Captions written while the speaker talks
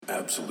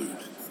Absolute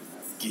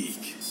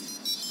Geek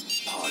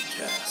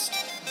Podcast.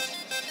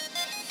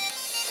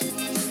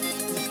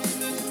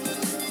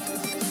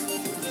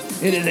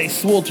 It is a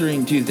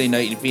sweltering Tuesday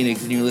night in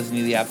Phoenix, and you're listening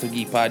to the Absolute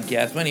Geek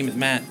Podcast. My name is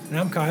Matt. And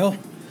I'm Kyle.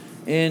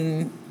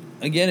 And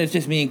again, it's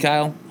just me and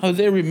Kyle.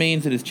 Jose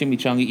remains at his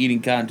chimichanga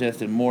eating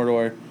contest in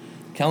Mordor.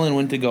 Kellen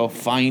went to go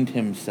find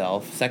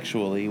himself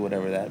sexually,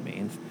 whatever that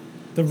means.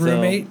 The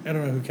roommate? I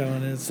don't know who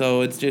Kellen is.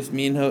 So it's just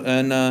me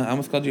and I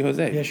almost called you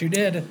Jose. Yes, you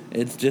did.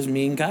 It's just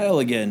me and Kyle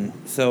again.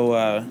 So,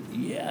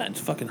 yeah,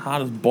 it's fucking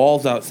hot as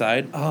balls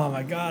outside. Oh,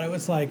 my God. It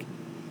was like,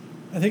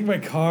 I think my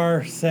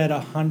car said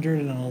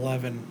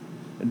 111.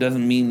 That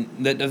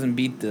doesn't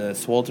beat the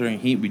sweltering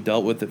heat we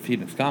dealt with at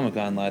Phoenix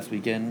Comic-Con last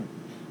weekend.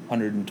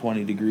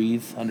 120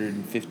 degrees,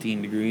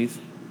 115 degrees.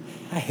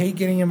 I hate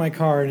getting in my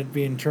car and it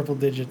being triple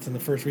digits in the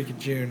first week of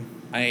June.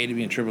 I hate to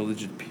be in triple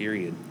digits,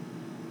 period.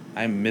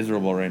 I'm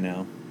miserable right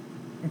now.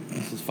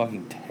 This is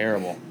fucking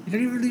terrible. You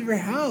don't even leave your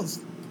house.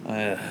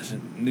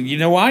 You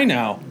know why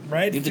now?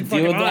 Right? You have to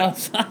deal with it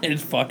outside.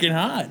 It's fucking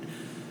hot.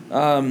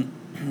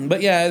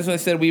 But yeah, as I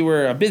said, we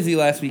were busy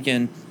last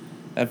weekend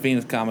at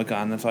Phoenix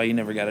Comic-Con. That's why you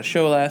never got a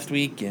show last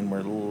week, and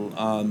we're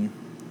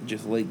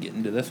just late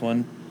getting to this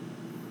one.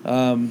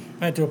 I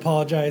had to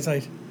apologize.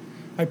 I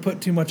put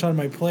too much on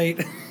my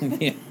plate,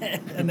 Yeah.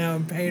 and now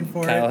I'm paying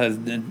for Kyle it. has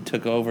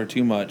took over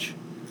too much.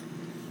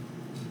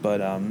 But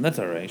that's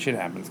all right. Shit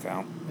happens,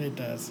 Kyle. It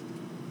does.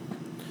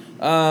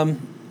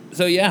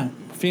 So yeah,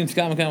 Phoenix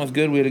Comic-Con was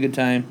good. We had a good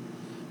time.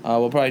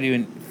 We'll probably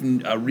do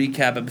a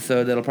recap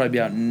episode that'll probably be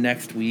out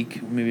next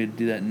week. Maybe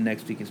do that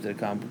next week instead of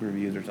comic book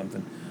reviews or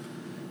something.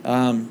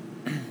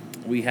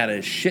 We had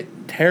a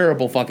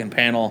terrible fucking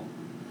panel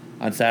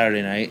on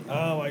Saturday night.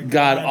 Oh my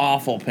God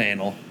awful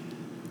panel.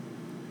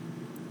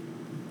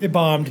 It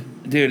bombed.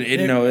 Dude,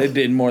 it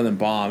did more than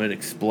bomb. It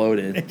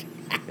exploded.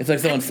 It's like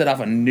someone set off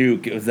a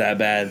nuke. It was that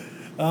bad.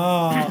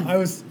 Oh, I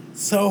was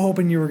so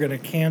hoping you were going to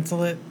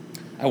cancel it.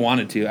 I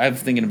wanted to. I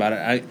was thinking about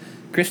it.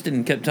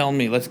 Kristen kept telling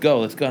me, let's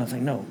go. And I was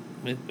like, no,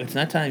 it's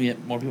not time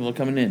yet. More people are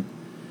coming in.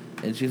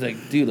 And she's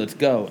like, dude, let's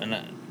go. And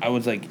I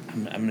was like,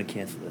 I'm going to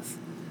cancel this.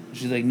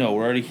 She's like, no,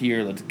 we're already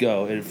here. Let's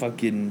go. And it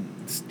fucking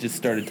just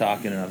started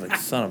talking. And I was like,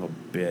 son of a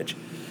bitch.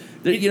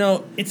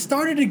 It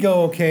started to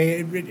go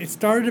okay. It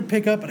started to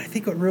pick up. And I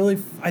think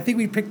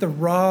we picked the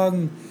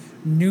wrong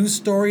news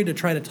story to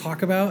try to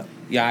talk about.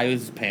 Yeah, I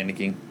was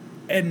panicking.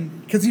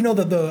 And because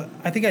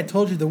I think I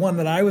told you the one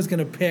that I was going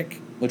to pick.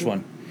 Which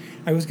one?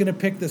 I was going to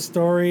pick the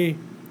story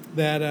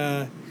that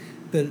a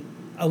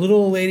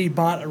little lady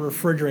bought a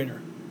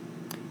refrigerator,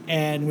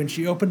 and when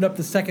she opened up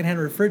the secondhand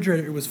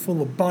refrigerator, it was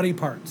full of body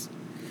parts.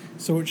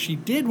 So what she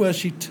did was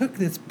she took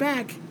this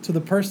back to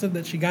the person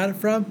that she got it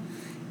from,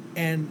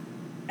 and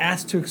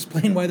asked to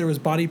explain why there was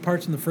body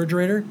parts in the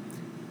refrigerator,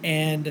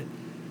 and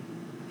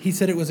he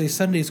said it was a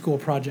Sunday school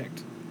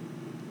project.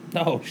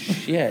 Oh,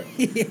 shit.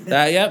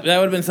 Yeah. That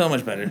would have been so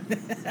much better.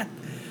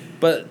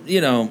 But,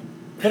 I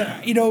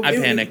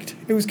panicked.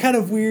 It was kind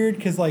of weird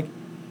because,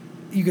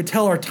 you could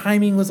tell our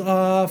timing was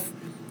off.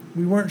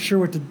 We weren't sure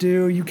what to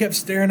do. You kept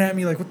staring at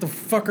me like, what the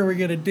fuck are we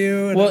going to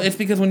do? And it's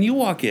because when you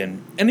walk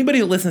in,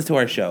 anybody that listens to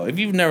our show, if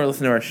you've never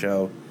listened to our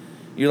show,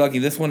 you're lucky.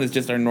 This one is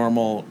just our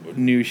normal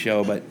news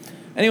show, but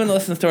anyone that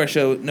listens to our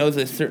show knows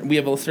that we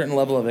have a certain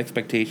level of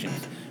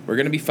expectations. We're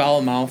going to be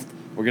foul-mouthed.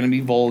 We're going to be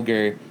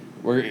vulgar.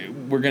 We're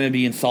going to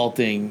be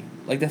insulting.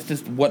 That's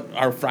just what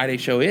our Friday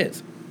show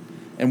is.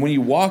 And when you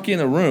walk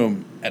in a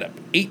room at an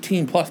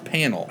 18-plus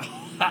panel,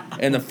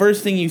 and the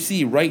first thing you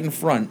see right in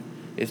front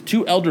is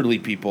two elderly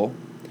people,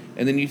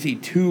 and then you see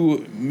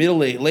two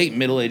late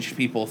middle-aged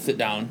people sit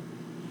down,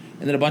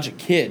 and then a bunch of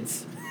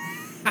kids,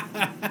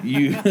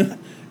 and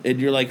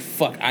you're like,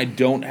 fuck, I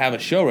don't have a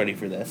show ready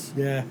for this.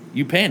 Yeah.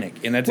 You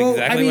panic, and that's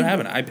exactly what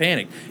happened. I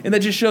panicked. And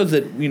that just shows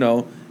that,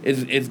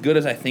 as good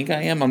as I think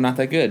I am, I'm not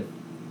that good.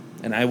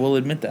 And I will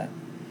admit that.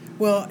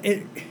 Well,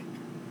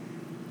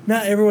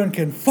 not everyone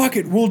can. Fuck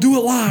it, we'll do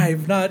it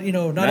live. Not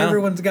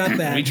everyone's got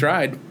that. We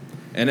tried,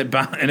 and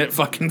it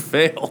fucking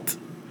failed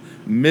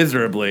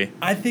miserably.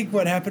 I think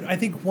what happened. I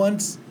think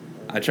once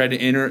I tried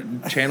to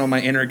channel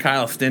my inner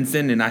Kyle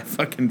Stinson, and I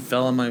fucking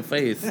fell on my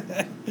face.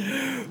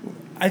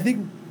 I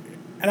think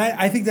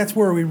that's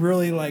where we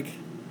really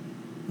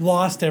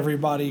lost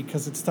everybody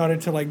because it started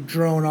to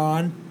drone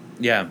on.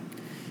 Yeah.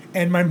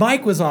 And my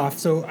mic was off,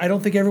 so I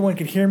don't think everyone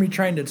could hear me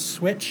trying to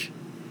switch.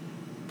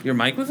 Your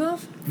mic was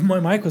off? My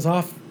mic was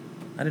off.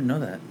 I didn't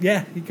know that.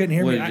 Yeah, you couldn't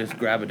hear me. Would you just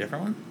grab a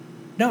different one?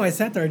 No, I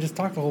sat there. I just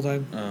talked the whole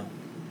time. Oh.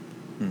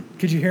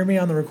 Could you hear me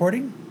on the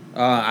recording?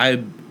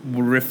 I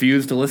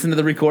refuse to listen to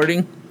the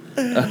recording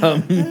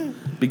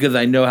because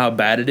I know how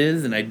bad it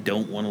is, and I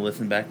don't want to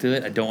listen back to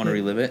it. I don't want to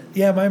relive it.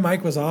 Yeah, my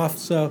mic was off,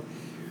 so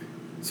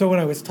when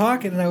I was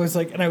talking, and I was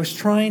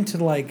trying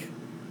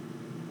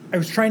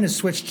to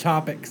switch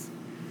topics.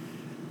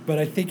 But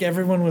I think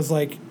everyone was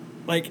I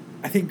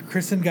think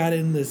Kristen got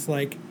in this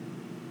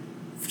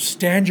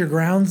stand your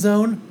ground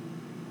zone.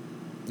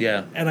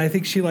 Yeah. And I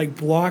think she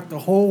blocked the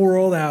whole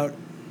world out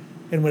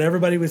and what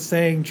everybody was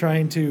saying,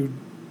 trying to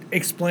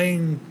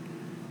explain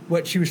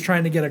what she was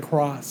trying to get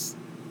across.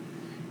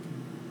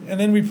 And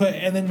then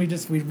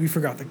we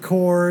forgot the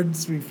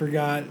chords. We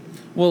forgot.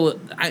 Well,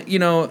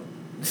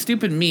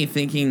 stupid me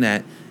thinking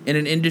that in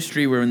an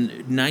industry where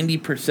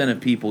 90%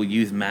 of people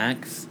use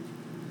Macs,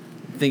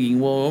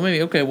 thinking, well,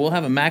 maybe, okay, we'll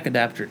have a Mac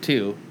adapter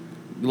too.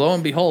 Lo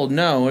and behold,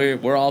 no,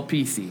 we're all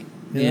PC.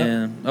 Yep.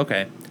 Yeah,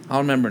 okay. I'll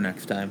remember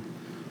next time.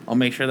 I'll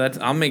make sure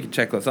I'll make a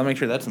checklist. I'll make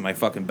sure that's in my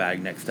fucking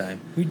bag next time.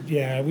 We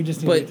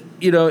just need But,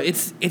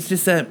 it's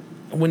just that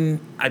when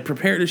I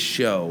prepared a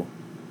show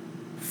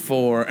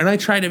and I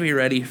try to be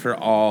ready for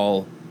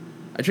all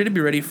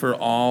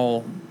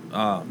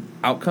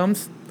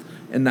outcomes,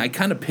 and I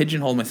kind of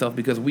pigeonholed myself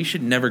because we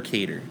should never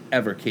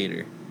ever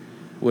cater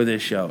with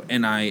this show.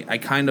 And I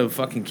kind of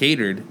fucking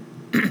catered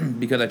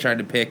because I tried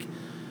to pick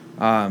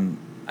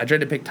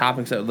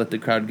topics that would let the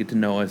crowd get to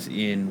know us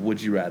in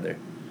Would You Rather.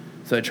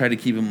 So I tried to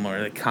keep them more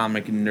like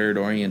comic and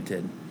nerd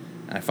oriented.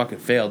 I fucking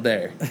failed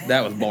there.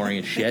 That was boring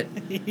as shit.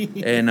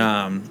 And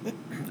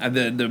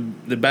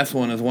the best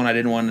one is one I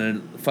didn't want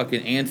to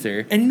fucking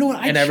answer. And you know what?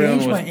 I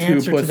changed my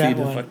answer to that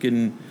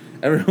one.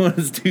 Everyone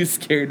was too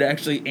scared to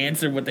actually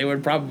answer what they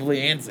would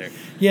probably answer.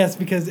 Yes,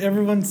 because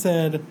everyone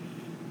said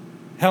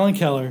Helen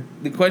Keller.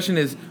 The question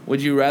is,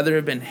 would you rather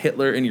have been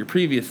Hitler in your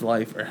previous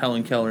life or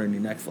Helen Keller in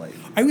your next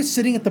life? I was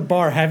sitting at the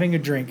bar having a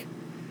drink.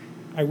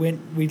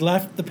 We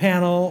left the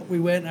panel. We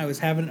went. I was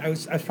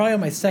probably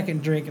on my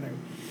second drink, and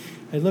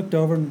I looked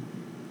over, and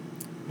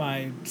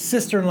my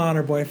sister-in-law and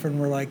her boyfriend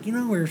were like, we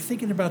were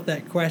thinking about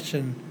that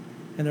question,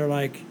 and they're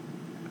like,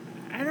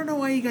 I don't know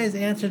why you guys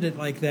answered it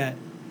like that.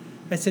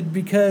 I said,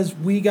 because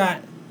we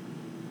got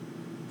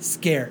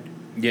scared.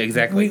 Yeah,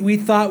 exactly. We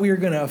thought we were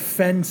going to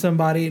offend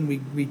somebody, and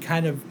we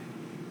kind of...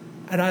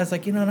 And I was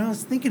like, and I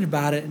was thinking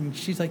about it, and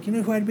she's like,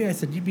 who I'd be? I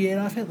said, you'd be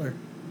Adolf Hitler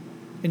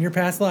in your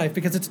past life,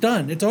 because it's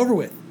done. It's over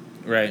with.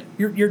 Right.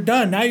 You're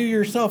done. Now you're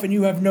yourself, and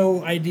you have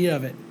no idea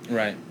of it.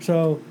 Right.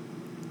 So,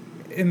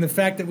 and the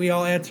fact that we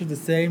all answered the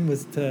same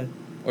was to...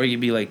 Or you'd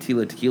be like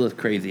Tila Tequila's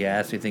crazy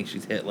ass who thinks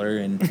she's Hitler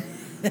and...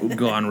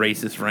 go on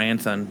racist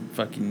rants on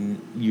fucking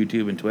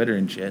YouTube and Twitter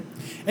and shit.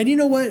 And you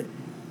know what?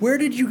 Where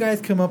did you guys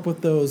come up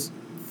with those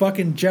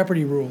fucking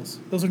Jeopardy rules?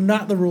 Those are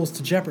not the rules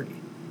to Jeopardy.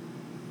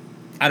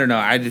 I don't know.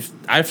 I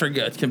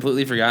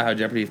completely forgot how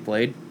Jeopardy is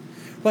played.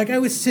 Like, I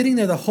was sitting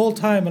there the whole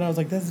time and I was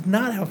like, this is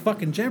not how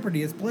fucking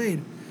Jeopardy is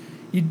played.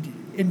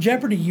 In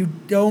Jeopardy, you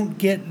don't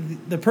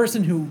get... The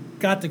person who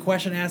got the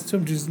question asked to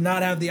him does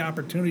not have the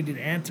opportunity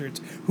to answer. It's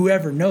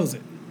whoever knows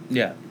it.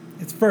 Yeah.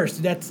 It's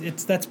first.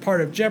 That's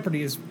part of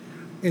Jeopardy is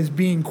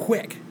being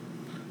quick.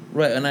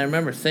 Right, and I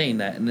remember saying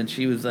that, and then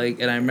she was like,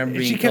 and I remember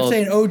being She kept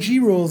saying OG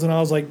rules, and I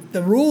was like,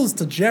 the rules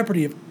to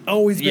Jeopardy have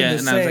always been the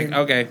same. Yeah, and I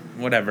was like, okay,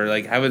 whatever.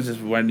 Like, I was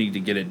just wanting to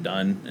get it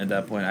done at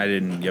that point. I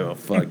didn't give a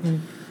fuck.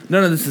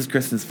 None of this is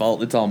Kristen's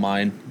fault. It's all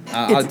mine.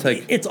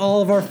 It's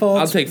all of our faults.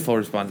 I'll take full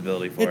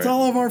responsibility for it. It's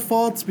all of our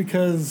faults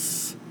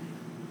because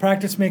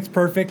practice makes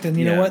perfect, and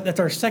you know what? That's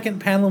our second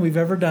panel we've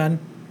ever done.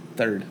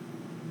 Third.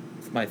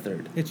 My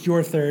third. It's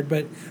your third,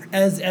 but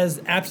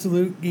as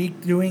Absolute Geek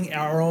doing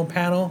our own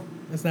panel,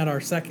 it's not our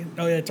second.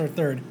 Oh, yeah, it's our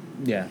third.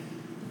 Yeah.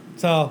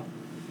 So,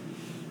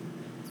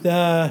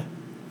 well,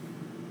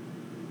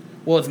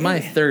 it's my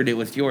third. It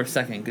was your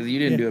second because you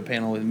didn't do a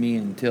panel with me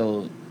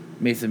until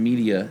Mesa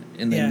Media,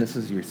 and then this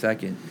is your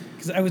second.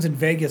 Because I was in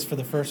Vegas for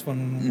the first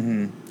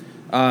one.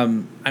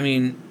 Mm-hmm. I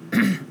mean,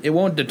 it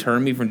won't deter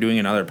me from doing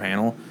another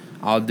panel.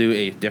 I'll do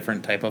a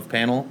different type of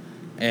panel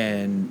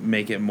and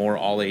make it more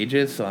all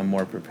ages, so I'm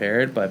more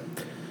prepared. But,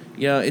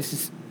 it's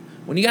just,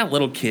 when you got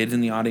little kids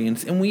in the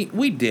audience, and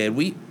we did,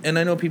 and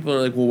I know people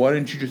are like, well, why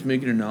didn't you just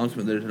make an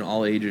announcement there's an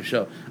all ages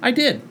show? I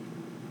did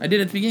at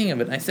the beginning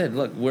of it. I said,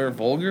 look, we're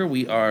vulgar,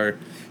 we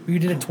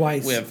did it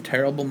twice. We have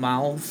terrible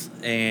mouths,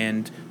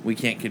 and we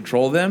can't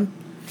control them,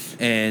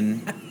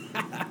 and,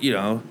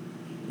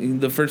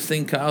 the first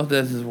thing Kyle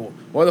does is, well,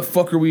 why the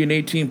fuck are we an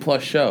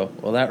 18-plus show?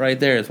 Well, that right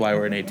there is why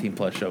we're an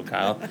 18-plus show,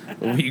 Kyle.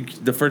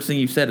 The first thing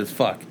you said is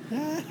fuck.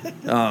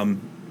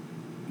 And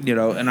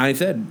I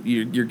said,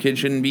 your kid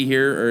shouldn't be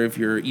here, or if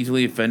you're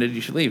easily offended, you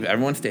should leave.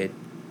 Everyone stayed.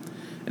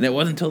 And it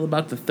wasn't until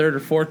about the third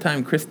or fourth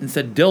time Kristen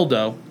said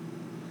dildo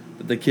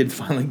that the kids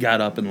finally got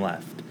up and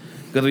left.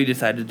 Because we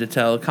decided to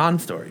tell con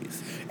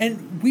stories.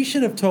 And we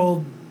should have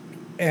told,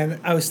 and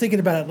I was thinking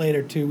about it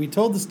later, too, we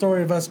told the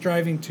story of us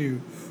driving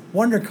to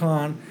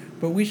WonderCon,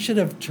 but we should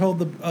have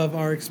told of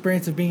our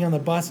experience of being on the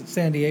bus at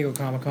San Diego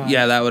Comic-Con.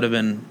 Yeah, that would have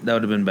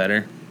been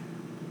better.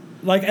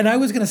 Like, and I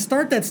was gonna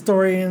start that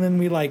story, and then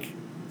we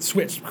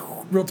switched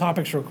real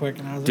topics real quick,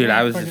 and I was dude,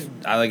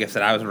 like I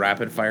said, I was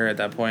rapid fire at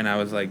that point. I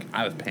was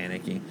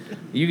panicking.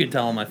 You could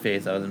tell on my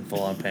face I was in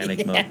full on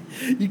panic mode.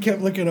 You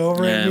kept looking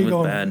over it was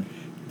going, bad.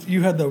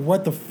 You had the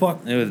what the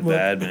fuck? It was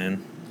bad,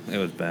 man. It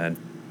was bad.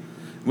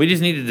 We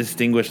just need to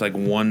distinguish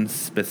one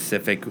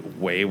specific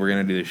way we're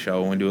gonna do the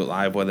show when we do it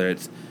live. Whether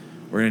it's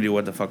we're gonna do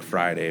What the Fuck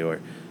Friday or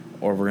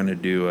we're gonna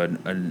do a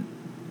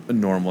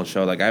normal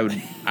show. Like I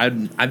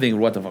think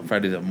What the Fuck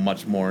Friday is a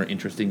much more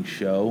interesting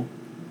show.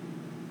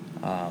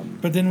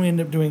 But then we end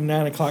up doing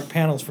 9 o'clock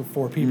panels for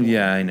 4 people.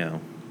 Yeah, I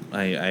know.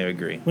 I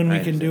agree. When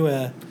we can do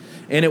and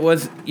it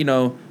was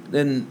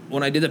then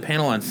when I did the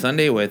panel on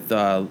Sunday with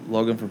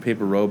Logan from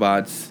Paper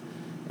Robots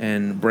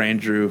and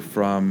Brandrew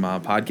from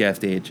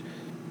Podcast Age,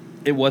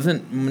 it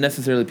wasn't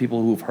necessarily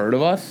people who've heard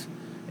of us.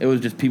 It was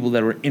just people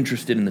that were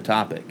interested in the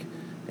topic.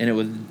 And it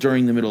was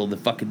during the middle of the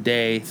fucking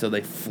day, so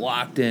they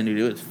flocked in. Dude,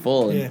 it was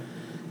full. Yeah.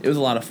 It was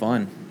a lot of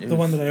fun.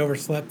 One that I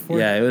overslept for?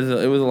 Yeah, it was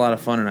a lot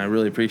of fun, and I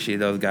really appreciate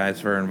those guys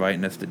for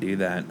inviting us to do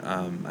that.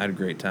 I had a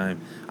great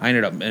time. I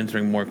ended up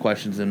answering more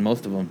questions than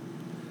most of them.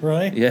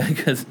 Really? Yeah,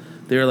 because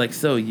they were like,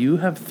 so you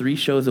have 3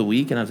 shows a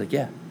week? And I was like,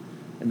 yeah.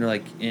 And they're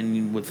like,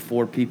 and with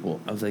 4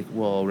 people. I was like,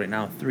 well, right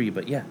now 3,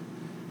 but yeah.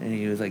 And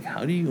he was like,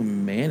 how do you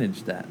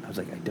manage that? I was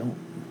like, I don't.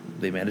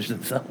 They manage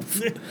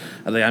themselves. I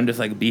was like, I'm just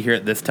like, be here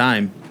at this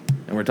time,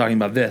 and we're talking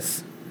about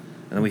this.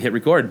 And then we hit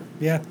record.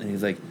 Yeah. And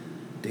he's like,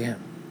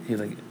 damn. He's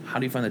like, how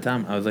do you find the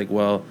time? I was like,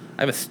 well,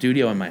 I have a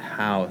studio in my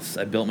house.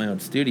 I built my own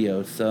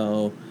studio,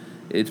 so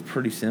it's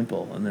pretty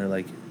simple. And they're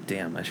like,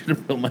 damn, I should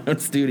have built my own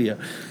studio.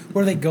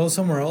 Where they go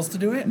somewhere else to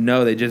do it?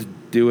 No, they just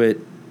do it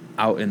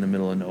out in the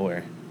middle of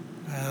nowhere.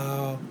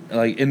 Oh.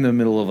 Like in the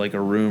middle of like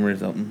a room or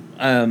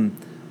something.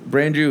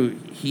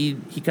 Brandrew, he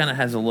kind of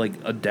has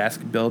a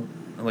desk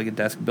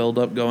build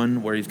up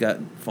going where he's got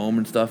foam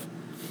and stuff,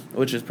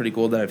 which is pretty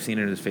cool that I've seen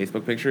in his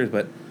Facebook pictures,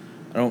 but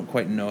I don't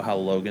quite know how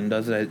Logan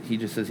does it. He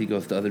just says he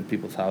goes to other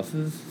people's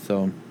houses.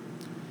 So,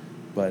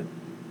 but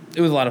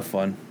it was a lot of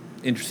fun.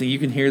 Interesting. You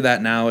can hear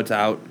that now. It's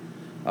out.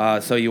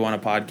 So You Want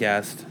a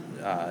Podcast.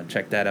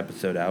 Check that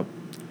episode out.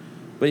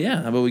 But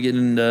yeah, how about we get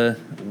into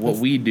what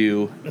we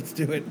do? Let's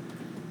do it.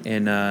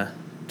 And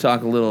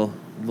talk a little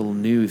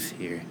news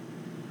here.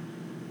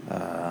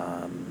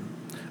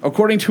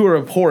 According to a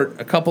report,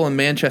 a couple in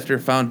Manchester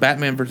found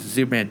Batman vs.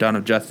 Superman: Dawn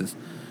of Justice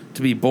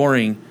to be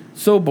boring,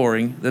 so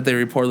boring that they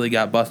reportedly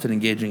got busted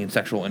engaging in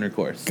sexual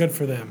intercourse. Good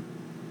for them.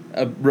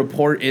 A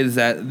report is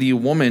that the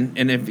woman,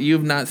 and if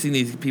you've not seen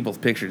these people's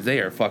pictures, they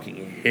are fucking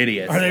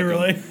hideous. Are they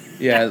really?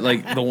 Yeah,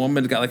 like the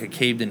woman's got like a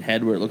caved-in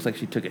head where it looks like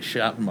she took a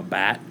shot from a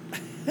bat.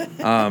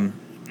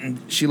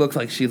 She looks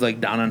like she's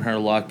like down on her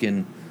luck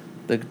and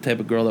the type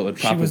of girl that would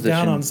proposition. She was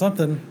down on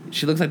something.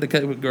 She looks like the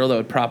type of girl that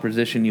would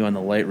proposition you on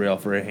the light rail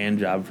for a hand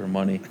job for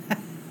money.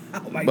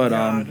 Oh my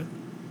God.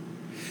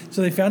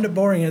 So they found it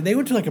boring. They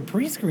went to like a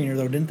pre-screener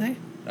though, didn't they?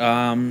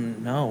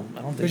 No,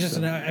 I don't think so. It was just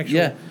an actual.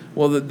 Yeah.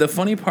 Well, the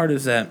funny part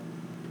is that,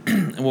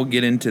 and we'll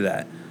get into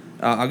that.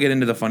 I'll get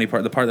into the funny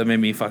part. The part that made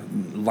me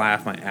fucking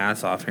laugh my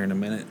ass off here in a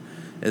minute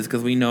is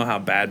because we know how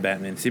bad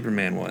Batman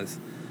Superman was.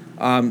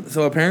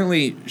 So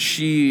apparently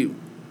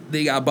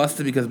they got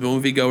busted because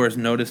moviegoers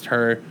noticed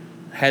her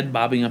head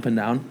bobbing up and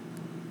down,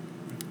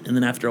 and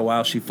then after a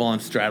while she full on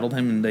straddled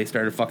him and they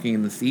started fucking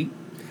in the seat.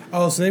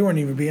 Oh, so they weren't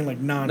even being like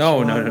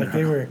nonchalant. No.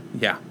 They were.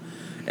 Yeah,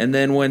 and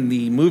then when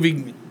the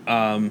movie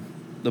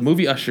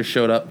usher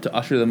showed up to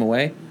usher them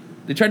away,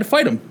 they tried to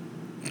fight him.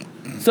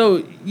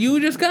 So you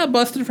just got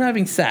busted for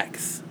having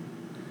sex,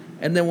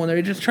 and then when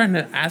they're just trying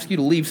to ask you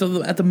to leave,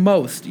 so at the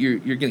most you're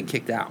getting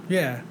kicked out.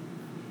 Yeah.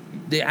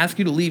 They ask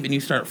you to leave and you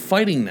start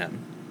fighting them.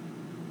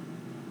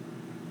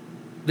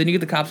 Then you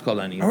get the cops called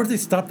on you. Or if they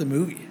stop the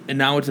movie. And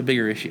now it's a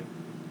bigger issue.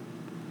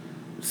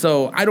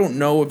 So I don't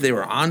know if they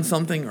were on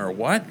something or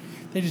what.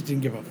 They just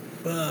didn't give a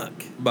fuck.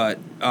 But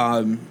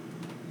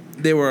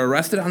they were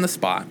arrested on the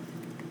spot.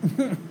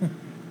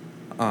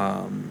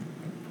 And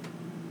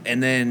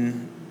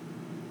then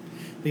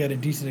they got a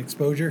decent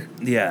exposure.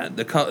 Yeah,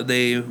 the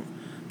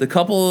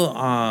couple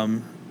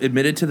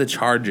admitted to the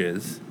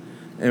charges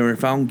and were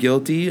found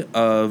guilty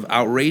of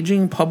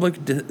outraging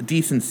public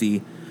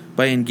decency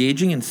by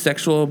engaging in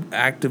sexual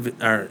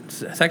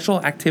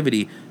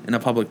activity in a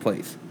public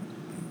place.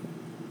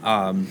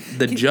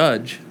 The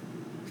judge,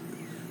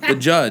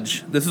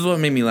 this is what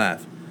made me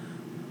laugh.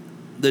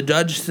 The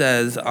judge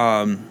says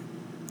the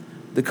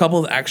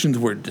couple's actions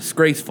were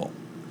disgraceful.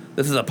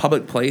 This is a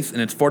public place,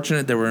 and it's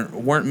fortunate there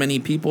weren't many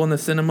people in the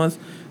cinemas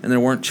and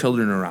there weren't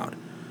children around.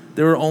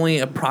 There were only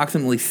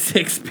approximately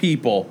 6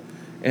 people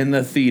in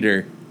the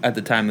theater at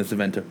the time this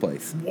event took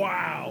place.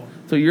 Wow.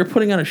 So you're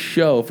putting on a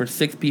show for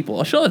 6 people.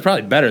 A show that's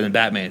probably better than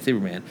Batman and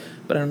Superman,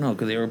 but I don't know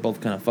because they were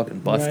both kind of fucking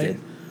busted.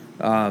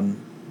 Right.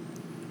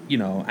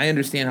 I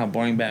understand how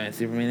boring Batman and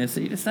Superman is, so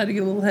you decide to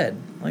get a little head.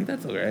 Like,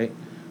 that's all right.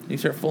 You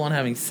start full on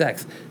having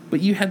sex.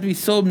 But you have to be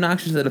so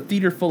obnoxious that a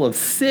theater full of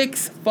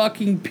 6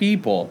 fucking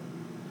people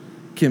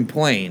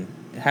complain,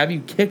 have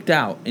you kicked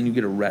out, and you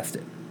get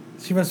arrested.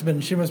 She must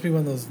be one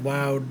of those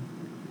loud.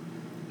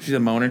 She's a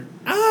moaner.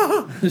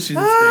 Ah! She's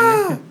a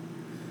screamer.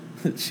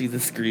 She's a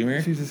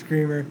screamer. She's a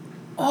screamer.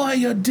 Oh,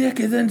 your dick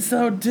is in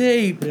so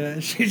deep. Yeah,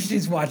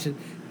 she's watching.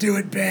 Do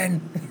it,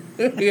 Ben.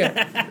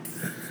 Yeah.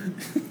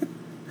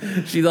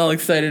 She's all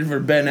excited for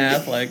Ben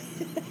Affleck.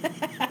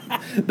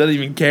 Doesn't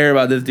even care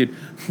about this dude.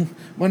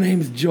 My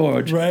name's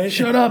George. Right?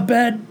 Shut up,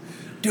 Ben.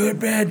 Do it,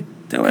 Ben.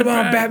 Come on,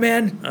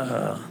 Batman.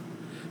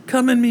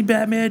 Come in me,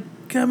 Batman.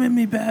 Come in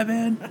me,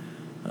 Batman.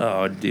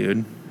 Oh,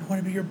 dude. I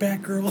want to be your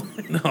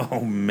Batgirl. Oh,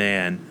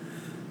 man.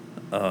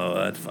 Oh,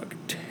 that's fucking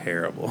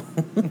terrible.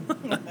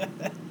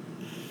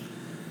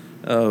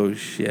 Oh,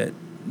 shit.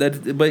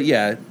 But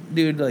yeah,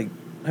 dude, like,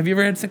 have you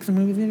ever had sex in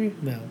movies, Andrew?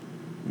 No.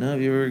 No,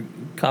 have you ever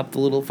copped a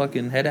little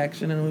fucking head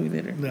action in a movie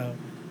theater? No.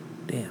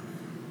 Damn.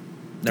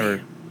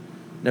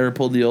 Never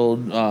pulled the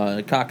old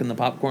cock in the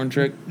popcorn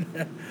trick?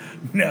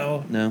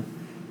 No. No?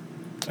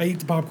 I eat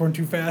the popcorn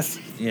too fast.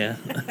 Yeah.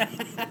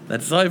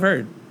 That's all I've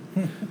heard.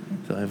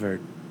 That's all I've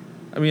heard.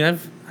 I mean,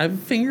 I've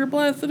finger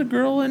blasted a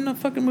girl in a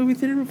fucking movie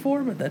theater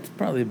before, but that's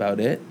probably about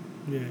it.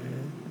 Yeah.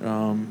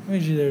 I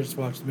usually there just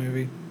watch the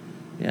movie.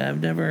 Yeah,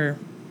 I've never...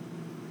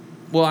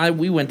 Well,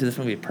 we went to this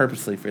movie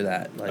purposely for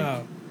that.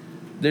 Like,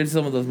 there's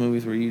some of those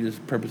movies where you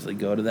just purposely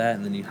go to that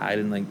and then you hide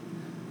in, like,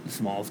 the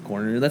smallest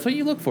corner. That's what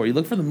you look for. You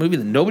look for the movie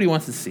that nobody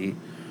wants to see,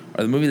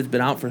 or the movie that's been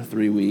out for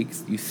 3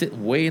 weeks. You sit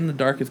way in the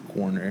darkest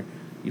corner.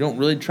 You don't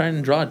really try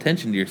and draw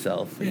attention to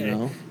yourself, you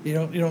know? You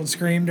don't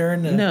scream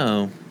during the...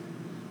 No.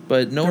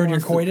 But no one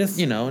wants your coitus?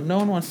 to, no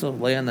one wants to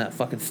lay on that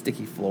fucking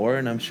sticky floor,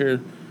 and I'm sure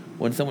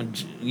when someone,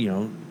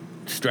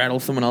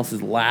 straddles someone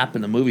else's lap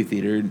in the movie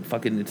theater,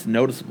 fucking it's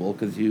noticeable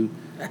because you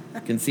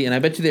can see. And I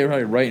bet you they were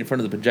probably right in front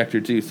of the projector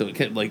too, so it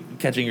kept like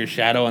catching your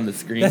shadow on the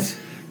screen.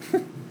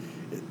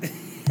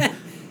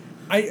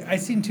 I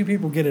seen 2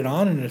 people get it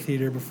on in a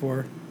theater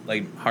before.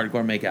 Like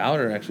hardcore make out,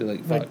 or actually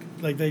like fuck?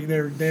 Like they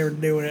were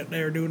doing it.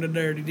 They were doing a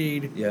dirty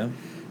deed. Yeah.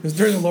 It was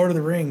during the Lord of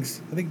the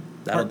Rings. I think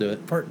that'll do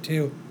it. Part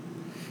 2.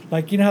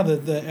 Like, you know how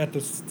the at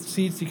the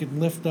seats you can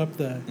lift up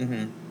the...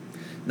 Mm-hmm.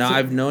 Now,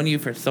 I've known you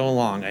for so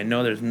long. I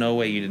know there's no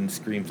way you didn't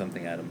scream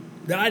something at him.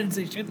 No, I didn't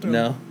say shit to him.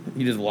 No?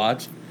 You just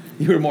watched?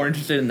 You were more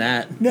interested in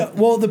that. No,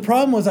 well, the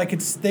problem was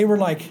they were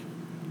like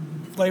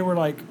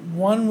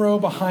 1 row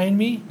behind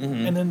me,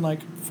 and then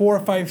like 4 or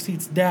 5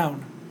 seats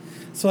down.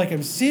 So like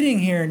I'm sitting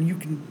here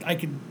and I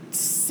can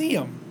see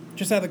them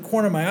just out of the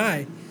corner of my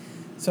eye.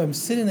 So I'm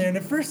sitting there, and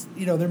at first,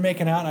 they're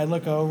making out, and I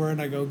look over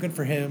and I go, good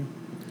for him.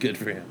 Good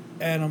for him.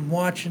 And I'm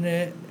watching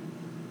it,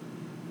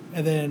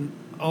 and then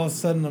all of a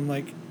sudden I'm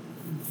like,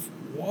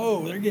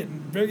 whoa, they're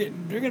getting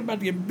about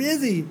to get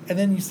busy. And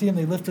then you see them,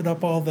 they lifted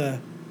up all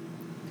the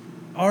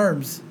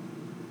arms.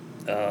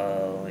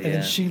 Oh, yeah. And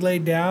then she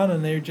laid down,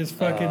 and they're just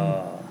fucking...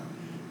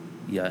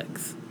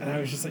 Yikes. And I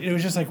was just like, it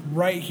was just like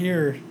right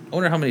here. I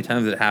wonder how many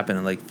times it happened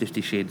in like 50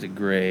 Shades of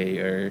Grey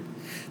or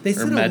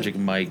Magic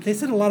Mike. They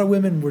said a lot of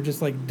women were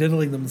just like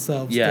diddling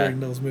themselves during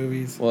those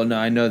movies. Well, no,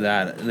 I know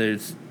that.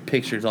 There's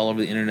pictures all over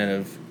the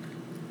internet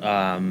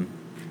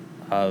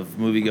of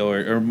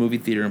moviegoer or movie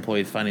theater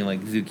employees finding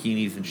like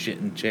zucchinis and shit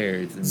in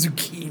chairs. And,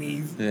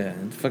 zucchinis. Yeah,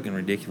 it's fucking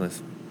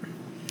ridiculous.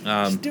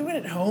 Just do it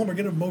at home or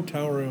get a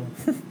motel room.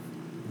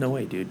 No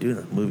way, dude. Do it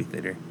in a movie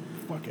theater.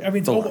 Fuck, I mean,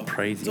 it's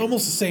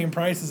almost the same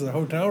price as a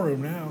hotel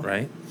room now.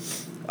 Right.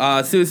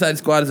 Suicide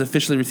Squad has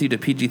officially received a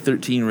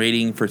PG-13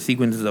 rating for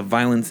sequences of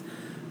violence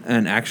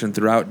and action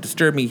throughout,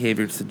 disturbing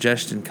behavior,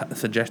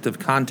 suggestive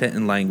content,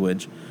 and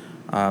language.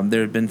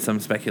 There had been some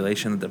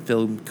speculation that the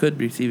film could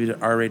receive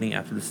an R rating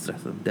after the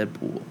success of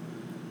Deadpool.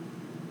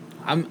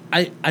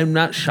 I'm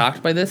not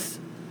shocked by this,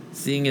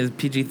 seeing as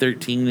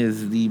PG-13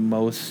 is the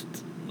most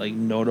like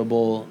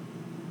notable.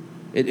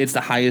 It's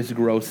the highest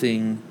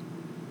grossing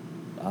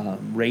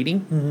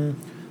rating,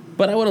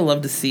 but I would have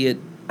loved to see it.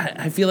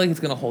 I feel like it's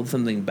going to hold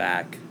something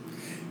back.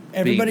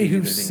 Everybody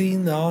who's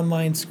seen the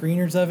online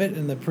screeners of it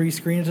and the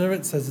pre-screeners of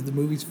it says that the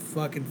movie's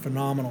fucking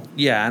phenomenal.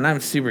 Yeah, and I'm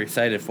super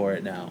excited for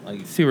it now.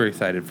 Like, super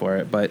excited for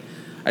it. But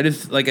I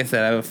just, like I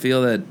said, I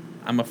feel that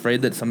I'm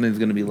afraid that something's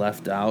going to be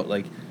left out.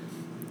 Like,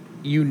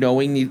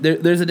 knowing these...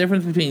 There's a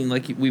difference between,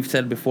 like we've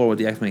said before with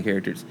the X-Men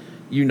characters,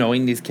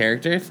 knowing these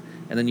characters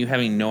and then you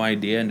having no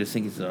idea and just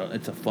think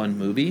it's a fun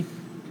movie.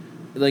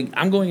 Like,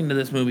 I'm going into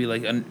this movie,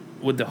 like,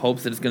 with the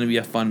hopes that it's going to be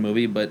a fun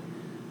movie, but...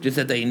 just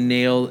that they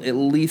nail at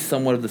least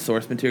somewhat of the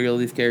source material of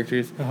these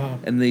characters,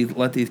 and they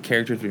let these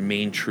characters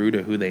remain true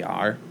to who they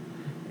are.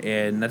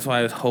 And that's why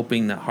I was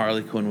hoping that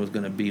Harley Quinn was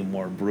going to be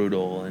more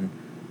brutal, and,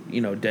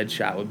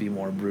 Deadshot would be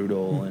more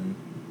brutal, and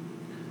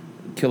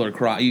Killer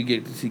Croc, you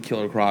get to see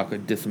Killer Croc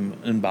like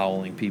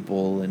disemboweling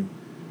people and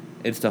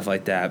stuff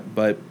like that.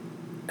 But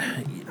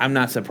I'm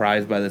not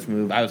surprised by this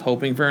move. I was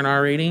hoping for an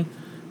R rating,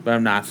 but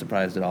I'm not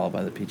surprised at all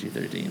by the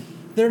PG-13.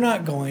 They're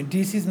not going.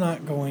 DC's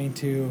not going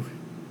to...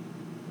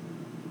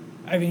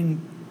 I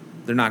mean,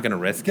 they're not going to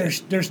risk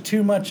it. There's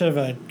too much of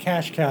a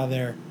cash cow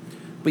there.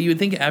 But you would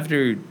think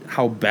after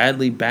how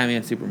badly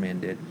Batman Superman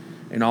did,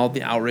 and all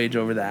the outrage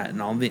over that, and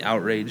all the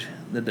outrage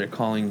that they're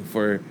calling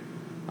for,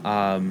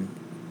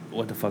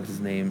 what the fuck's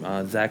his name,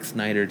 Zack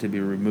Snyder to be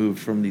removed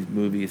from these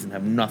movies and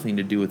have nothing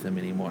to do with them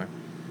anymore,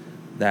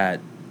 that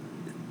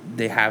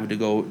they have to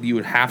go. You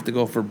would have to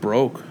go for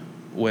broke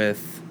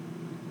with.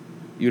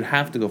 You'd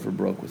have to go for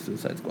broke with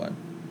Suicide Squad.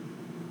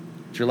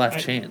 It's your last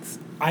chance.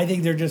 I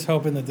think they're just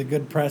hoping that the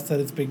good press that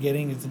it's been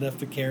getting is enough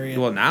to carry it.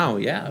 Well, now,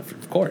 yeah,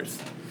 of course.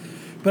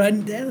 But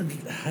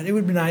it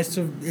would be nice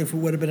if it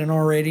would have been an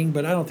R rating,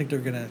 but I don't think they're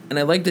going to... And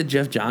I like that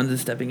Jeff Johns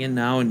is stepping in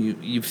now, and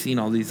you've seen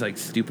all these like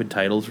stupid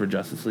titles for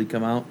Justice League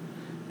come out,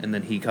 and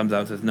then he comes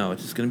out and says, no,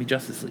 it's just going to be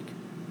Justice League.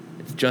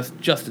 It's just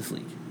Justice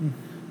League.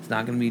 It's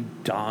not going to be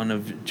Dawn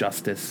of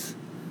Justice.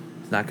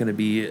 It's not going to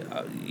be,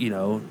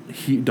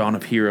 Dawn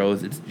of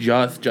Heroes. It's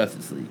just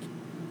Justice League.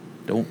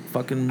 Don't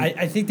fucking...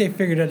 I think they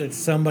figured out that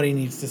somebody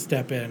needs to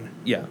step in.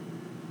 Yeah.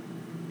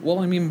 Well,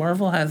 I mean,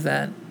 Marvel has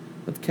that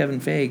with Kevin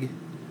Feige.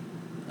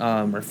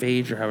 Or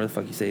Feige, or however the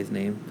fuck you say his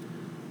name.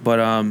 But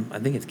I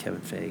think it's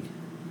Kevin Feige.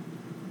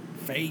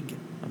 Feige.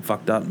 I'm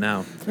fucked up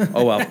now.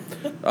 Oh,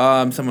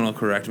 well. Someone will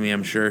correct me,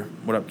 I'm sure.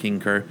 What up, King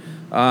Kerr?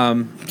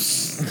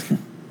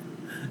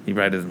 He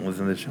probably doesn't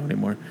listen to the show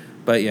anymore.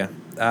 But, yeah.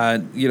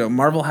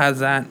 Marvel has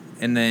that,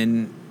 and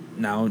then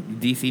now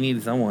DC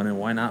needs someone, and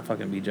why not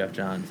fucking be Jeff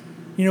Johns?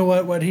 You know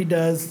what? What he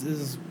does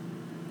is,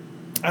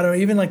 I don't know,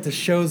 even like the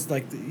shows,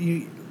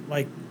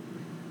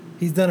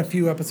 he's done a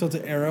few episodes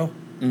of Arrow,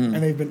 and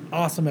they've been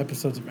awesome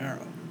episodes of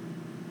Arrow.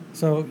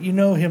 So,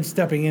 him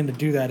stepping in to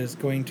do that is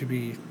going to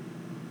be...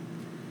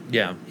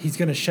 Yeah. He's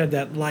going to shed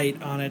that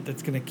light on it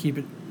that's going to keep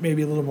it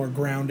maybe a little more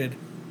grounded.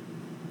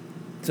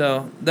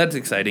 So, that's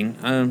exciting.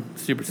 I'm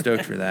super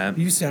stoked for that.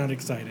 You sound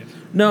excited.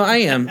 No, I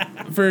am.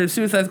 For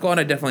Suicide Squad,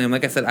 I definitely am.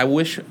 Like I said, I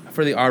wish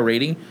for the R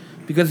rating,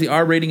 because the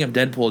R rating of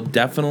Deadpool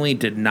definitely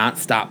did not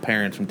stop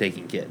parents from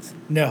taking kids.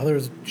 No, there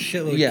was a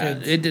shitload of kids. Yeah,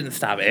 it didn't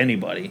stop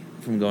anybody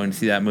from going to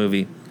see that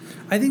movie.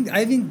 I think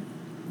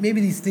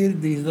maybe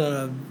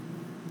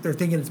they're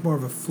thinking it's more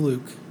of a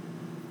fluke.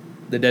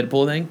 The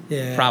Deadpool thing?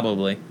 Yeah.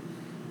 Probably.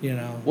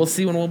 We'll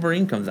see when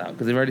Wolverine comes out,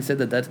 because they've already said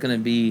that that's going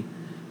to be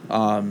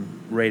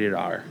rated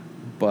R.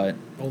 But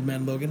Old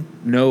Man Logan?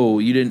 No,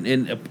 you didn't.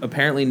 And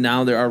apparently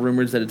now there are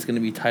rumors that it's going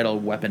to be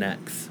titled Weapon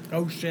X.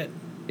 Oh, shit.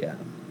 Yeah.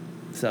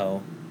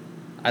 So,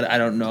 I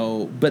don't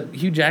know. But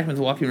Hugh Jackman's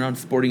walking around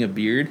sporting a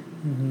beard.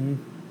 Mm-hmm.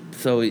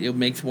 So it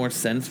makes more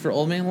sense for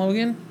Old Man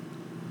Logan.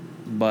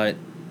 But,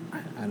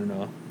 I don't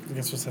know. I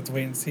guess we'll just have to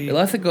wait and see.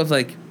 Unless it goes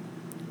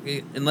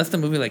unless the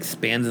movie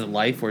spans his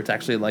life, where it's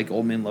actually like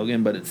Old Man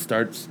Logan, but it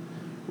starts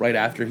right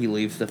after he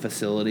leaves the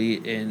facility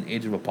in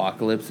Age of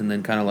Apocalypse, and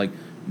then kind of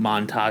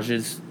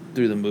montages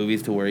through the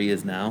movies to where he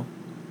is now.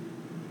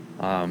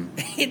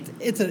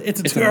 It's a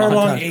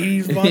 2-hour-long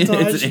 80s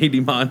montage. It's an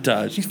 80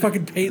 montage. She's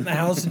fucking painting the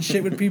house and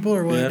shit with people,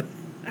 or what?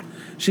 Yeah.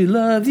 She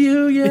loves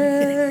you,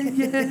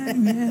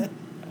 yeah.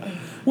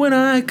 When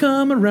I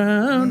come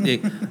around.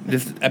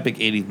 Just epic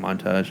 80s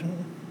montage.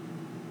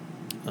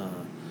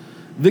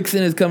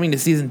 Vixen is coming to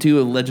season 2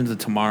 of Legends of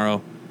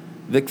Tomorrow.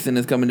 Vixen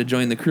is coming to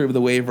join the crew of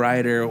the Wave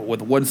Rider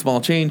with one small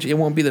change. It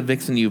won't be the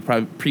Vixen you've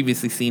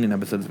previously seen in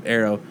episodes of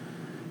Arrow.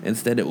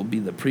 Instead, it will be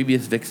the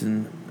previous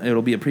Vixen.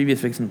 It'll be a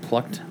previous Vixen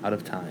plucked out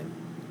of time.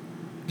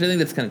 Which I think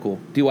that's kind of cool.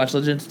 Do you watch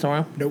Legends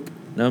tomorrow? Nope.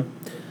 No?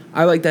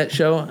 I like that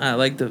show. I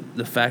like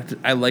the fact.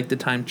 I like the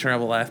time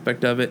travel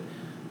aspect of it.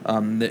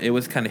 It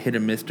was kind of hit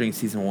and miss during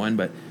season 1,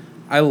 but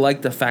I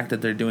like the fact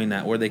that they're doing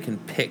that, where they can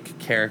pick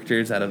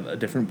characters out of a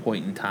different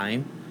point in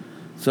time.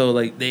 So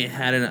they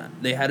had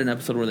an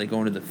episode where they go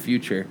into the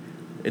future,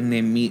 and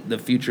they meet the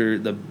future.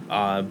 The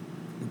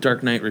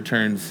Dark Knight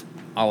Returns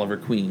Oliver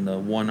Queen, the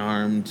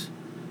one-armed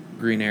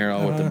Green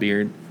Arrow with the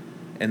beard,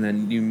 and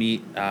then you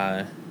meet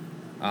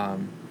Hawk.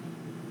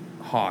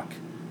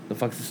 The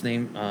fuck's his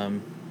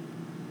name?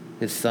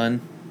 His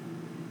son.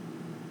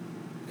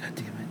 God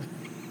damn it!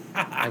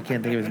 I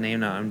can't think of his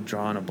name now. I'm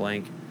drawing a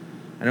blank.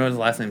 I know his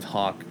last name's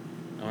Hawk.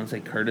 I want to say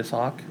Curtis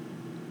Hawk.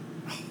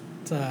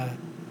 It's fuck.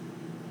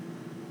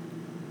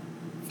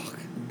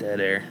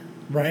 Dead air.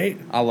 Right.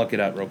 I'll look it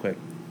up real quick.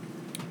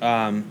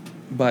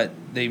 But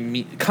they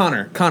meet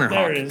Connor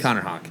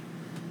Hawk.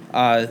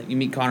 You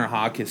meet Connor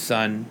Hawk, his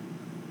son,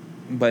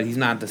 but he's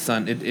not the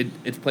son.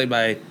 It's played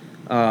by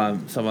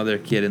some other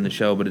kid in the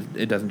show, but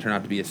it doesn't turn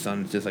out to be his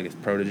son. It's just like his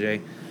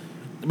protege.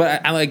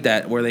 But I like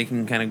that, where they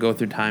can kind of go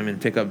through time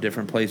and pick up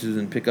different places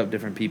and pick up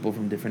different people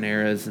from different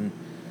eras and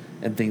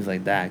things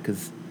like that,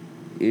 because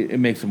it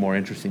makes it more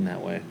interesting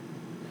that way.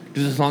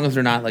 Just as long as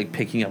they're not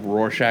picking up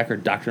Rorschach or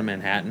Dr.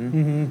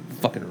 Manhattan.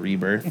 Fucking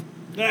Rebirth.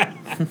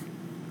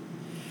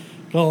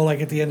 Oh,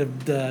 at the end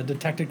of the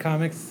Detective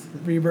Comics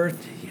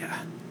Rebirth?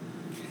 Yeah.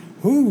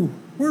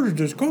 Where did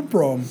this come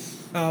from?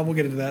 We'll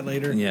get into that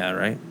later. Yeah,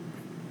 right.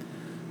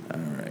 All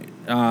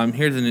right.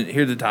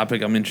 Here's a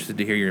topic I'm interested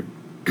to hear your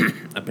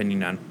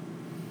opinion on.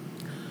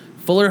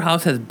 Fuller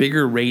House has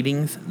bigger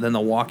ratings than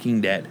The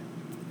Walking Dead.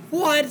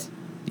 What?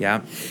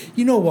 Yeah.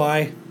 You know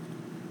why?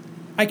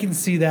 I can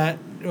see that,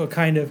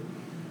 kind of,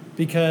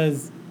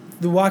 because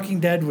The Walking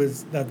Dead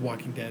was not The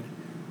Walking Dead.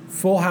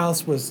 Full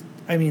House was,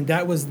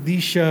 that was the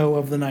show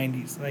of the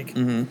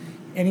 90s.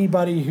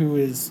 Anybody who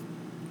is...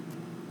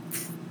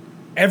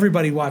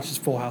 Everybody watches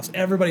Full House.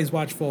 Everybody's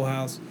watched Full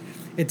House.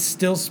 It's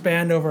still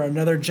spanned over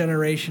another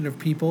generation of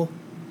people.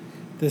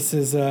 This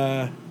is...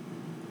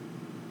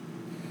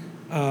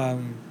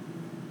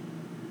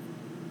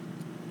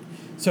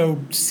 So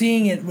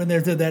seeing it when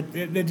there's that,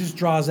 it just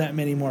draws that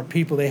many more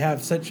people. They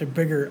have such a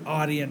bigger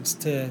audience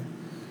to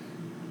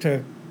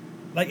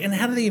and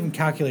how do they even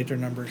calculate their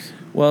numbers?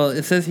 Well,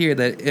 it says here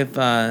that if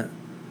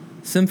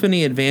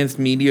Symphony Advanced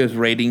Media's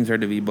ratings are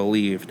to be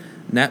believed,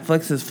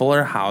 Netflix's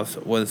Fuller House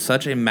was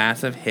such a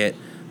massive hit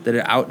that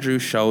it outdrew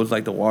shows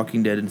like The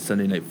Walking Dead and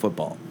Sunday Night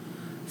Football.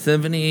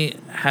 Symphony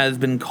has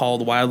been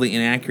called wildly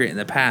inaccurate in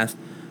the past,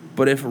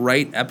 But if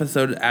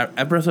episodes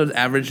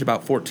averaged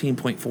about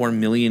 14.4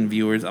 million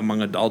viewers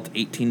among adults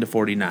 18 to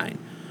 49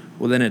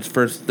 within its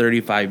first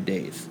 35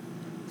 days.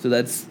 So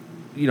that's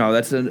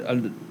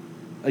a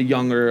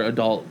younger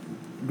adult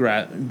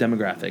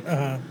demographic.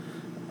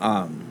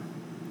 Uh-huh.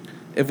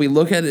 If we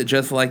look at it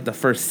just like the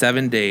first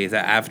 7 days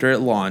after it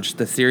launched,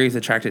 the series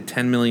attracted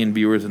 10 million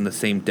viewers in the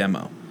same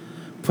demo,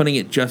 putting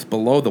it just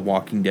below The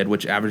Walking Dead,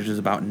 which averages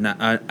a rating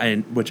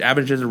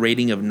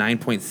of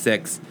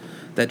 9.6.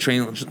 That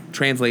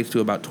translates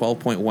to about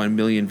 12.1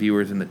 million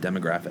viewers in the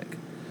demographic.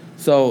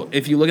 So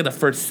if you look at the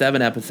first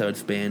 7 episode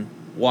span,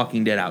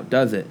 Walking Dead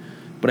outdoes it.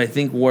 But I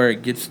think where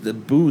it gets the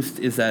boost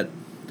is that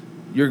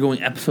you're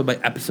going episode by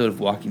episode of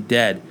Walking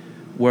Dead,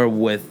 where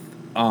with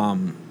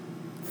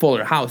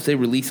Fuller House, they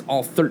release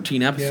all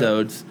 13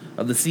 episodes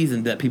of the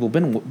season that people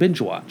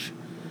binge watch.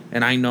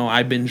 And I know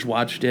I binge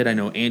watched it. I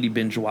know Andy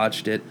binge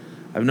watched it.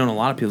 I've known a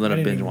lot of people that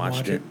have binge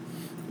watched it.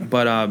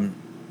 But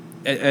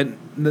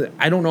and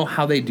I don't know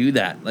how they do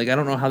that. Like, I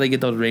don't know how they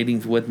get those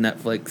ratings with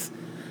Netflix,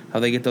 how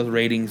they get those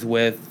ratings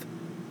with,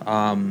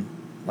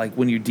 like,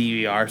 when you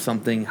DVR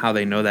something, how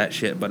they know that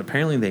shit. But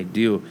apparently they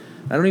do.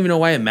 I don't even know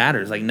why it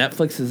matters. Like,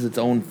 Netflix is its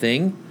own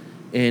thing.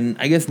 And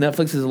I guess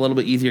Netflix is a little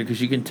bit easier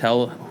because you can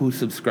tell who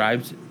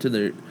subscribes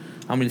to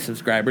how many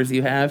subscribers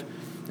you have,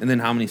 and then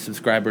how many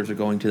subscribers are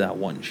going to that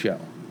one show.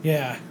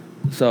 Yeah.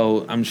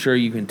 So I'm sure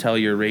you can tell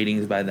your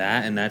ratings by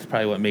that, and that's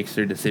probably what makes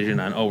their decision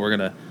on, we're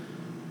gonna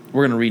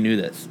renew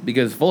this.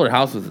 Because Fuller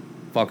House was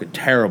fucking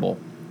terrible.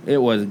 It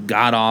was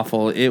god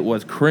awful. It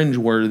was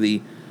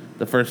cringeworthy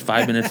the first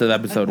 5 minutes of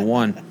episode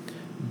 1.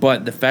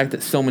 But the fact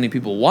that so many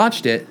people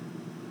watched it,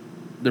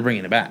 they're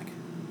bringing it back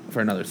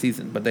for another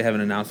season, but they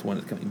haven't announced when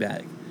it's coming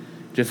back.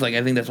 Just like,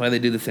 I think that's why they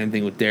do the same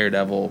thing with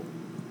Daredevil,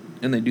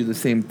 and they do the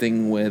same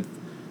thing with,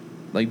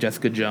 like,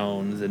 Jessica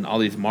Jones and all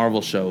these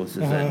Marvel shows,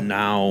 is that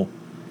now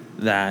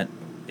that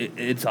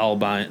it's all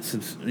about,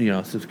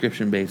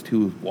 subscription-based,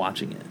 who's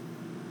watching it.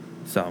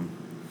 So...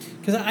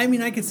 Because, I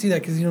mean, I could see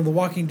that, because, The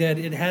Walking Dead,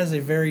 it has a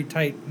very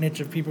tight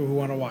niche of people who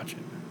want to watch it.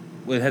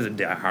 Well, it has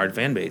a hard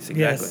fan base,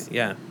 exactly, yes.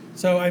 Yeah.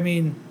 So, I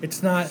mean,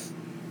 it's not...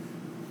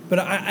 But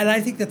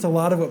I think that's a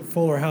lot of what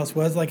Fuller House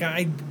was. Like,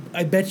 I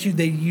bet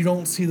you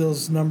don't see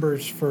those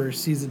numbers for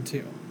season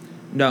 2.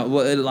 No,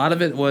 well, a lot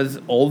of it was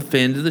old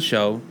fans of the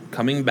show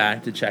coming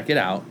back to check it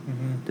out,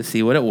 to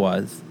see what it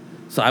was.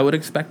 So I would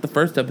expect the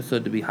first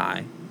episode to be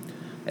high.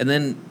 And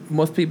then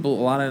most people,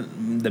 a lot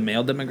of the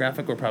male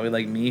demographic were probably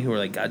like me, who were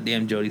like,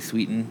 goddamn, Jodie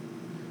Sweetin,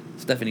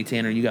 Stephanie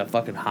Tanner, you got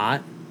fucking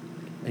hot.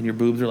 And your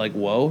boobs are like,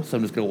 whoa, so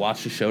I'm just going to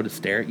watch the show to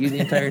stare at you the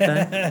entire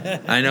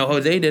time. I know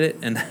Jose did it,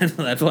 and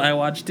that's what I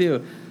watched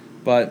too.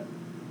 But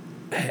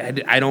I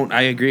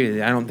agree with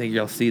you. I don't think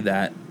you'll see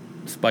that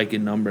spike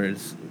in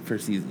numbers for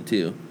season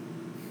 2.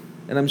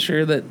 And I'm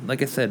sure that,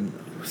 like I said,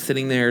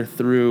 sitting there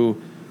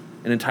through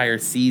an entire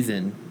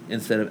season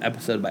instead of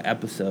episode by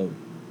episode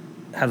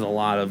has a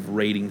lot of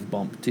ratings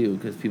bump too,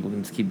 because people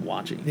can just keep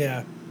watching.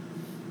 Yeah.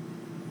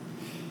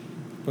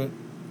 But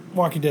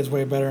Walking Dead's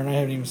way better, and I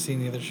haven't even seen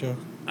the other show.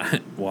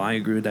 Well, I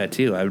agree with that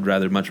too. I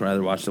would much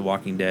rather watch The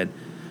Walking Dead.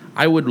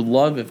 I would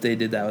love if they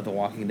did that with The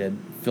Walking Dead,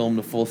 filmed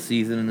a full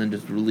season and then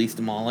just released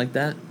them all like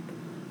that.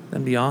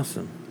 That'd be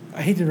awesome.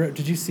 I hate to...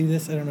 Did you see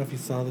this? I don't know if you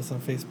saw this on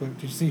Facebook.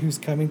 Did you see who's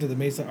coming to the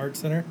Mesa Art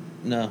Center?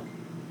 No.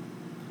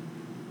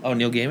 Oh,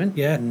 Neil Gaiman?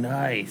 Yeah.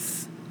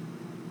 Nice,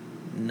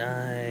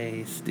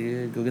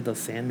 dude. Go get those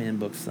Sandman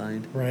books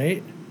signed.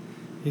 Right?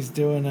 He's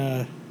doing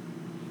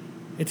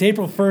It's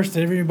April 1st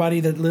to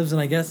everybody that lives in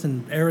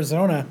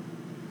Arizona.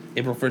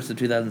 April 1st of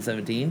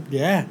 2017?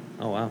 Yeah.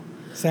 Oh, wow.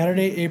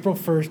 Saturday, April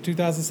 1st,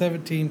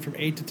 2017, from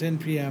 8 to 10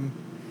 p.m.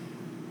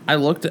 I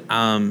looked at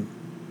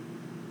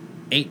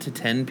 8 to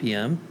 10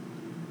 p.m.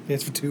 Yeah,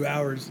 it's for 2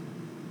 hours.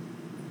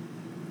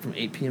 From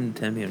 8 p.m. to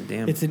 10 p.m.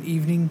 Damn. It's an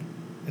evening.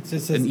 It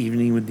says an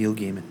evening with Neil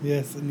Gaiman.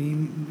 Yes, an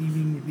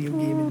evening with Neil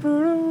Gaiman.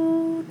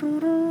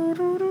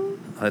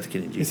 Oh, that's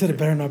getting juicy. They said it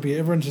better not be.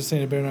 Everyone's just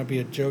saying it better not be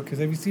a joke. Because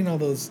have you seen all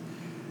those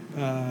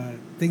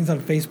things on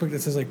Facebook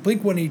that says like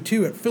Blink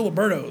 182 at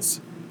Filiberto's?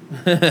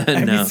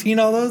 Have you seen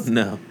all those?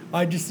 No.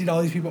 I just seen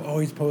all these people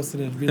always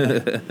posting it. Be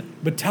like,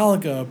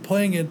 Metallica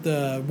playing at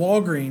the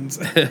Walgreens.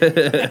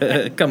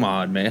 Come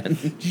on, man.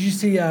 Did you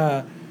see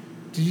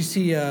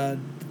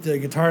the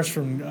guitars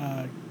from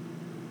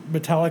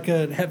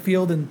Metallica at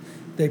Hetfield, and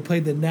they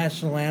played the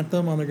national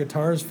anthem on their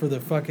guitars for the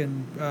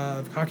fucking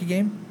hockey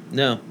game?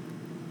 No.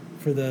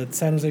 For the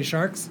San Jose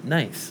Sharks?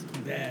 Nice.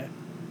 Yeah.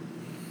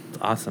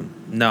 Awesome.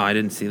 No, I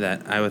didn't see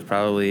that. I was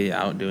probably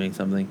out doing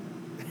something.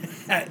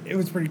 It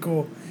was pretty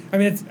cool. I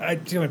mean, it's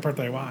the only part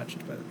that I watched.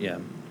 But yeah.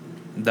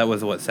 That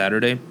was, what,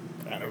 Saturday?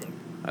 I don't know.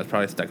 I was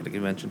probably stuck at the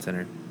convention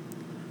center.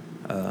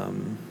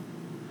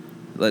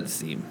 Let's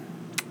see.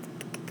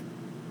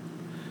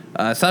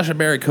 Sacha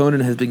Baron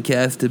Cohen has been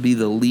cast to be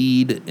the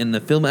lead in the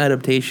film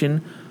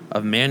adaptation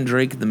of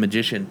Mandrake the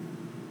Magician.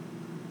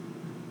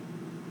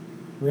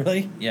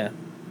 Really? Yeah.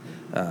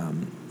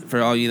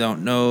 For all you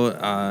don't know,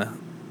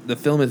 the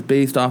film is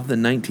based off the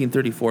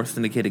 1934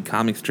 syndicated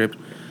comic strip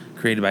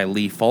created by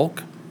Lee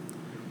Falk.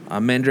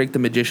 Mandrake the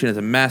Magician is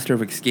a master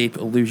of escape,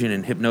 illusion,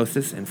 and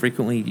hypnosis, and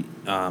frequently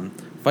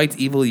fights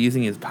evil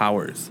using his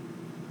powers.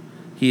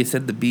 He is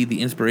said to be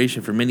the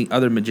inspiration for many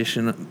other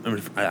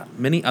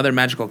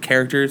magical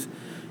characters,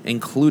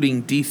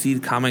 including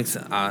DC Comics'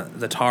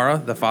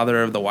 Zatara, the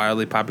father of the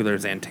wildly popular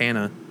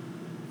Zatanna.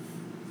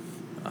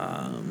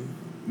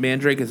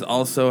 Mandrake has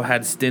also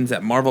had stints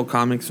at Marvel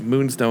Comics,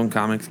 Moonstone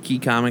Comics, Key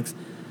Comics,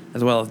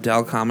 as well as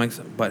Dell Comics,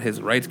 but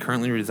his rights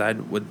currently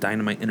reside with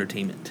Dynamite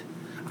Entertainment.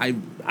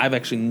 I've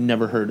actually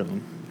never heard of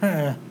him.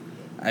 Huh.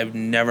 I've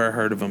never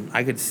heard of him.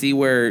 I could see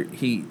where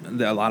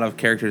a lot of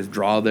characters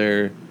draw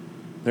their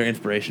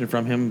inspiration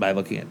from him by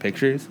looking at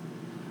pictures,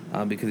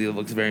 because he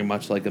looks very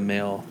much like a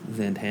male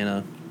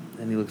Zatanna,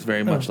 and he looks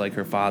very much like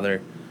her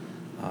father.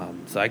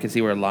 So I can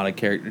see where a lot of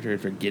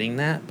characters are getting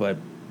that, but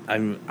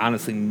I've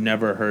honestly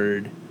never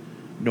heard,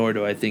 nor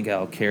do I think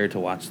I'll care to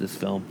watch this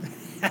film.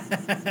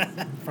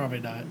 Probably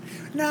not.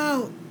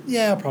 No,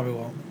 yeah, I probably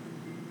won't.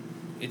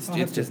 It's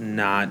just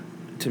not,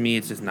 to me,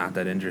 it's just not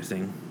that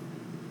interesting.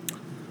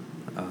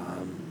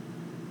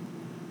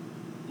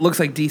 Looks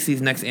like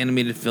DC's next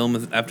animated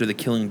film after The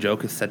Killing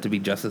Joke is set to be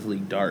Justice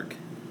League Dark.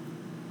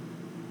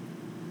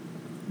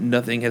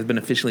 Nothing has been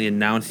officially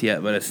announced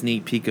yet, but a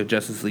sneak peek of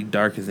Justice League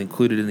Dark is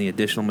included in the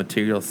additional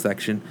materials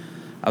section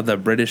of the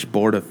British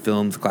Board of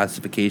Films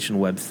classification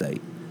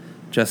website.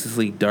 Justice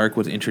League Dark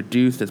was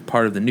introduced as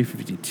part of the New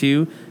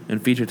 52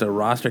 and features a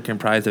roster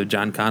comprised of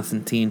John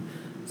Constantine,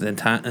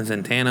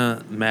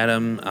 Zatanna,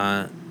 Madam,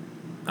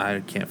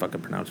 I can't fucking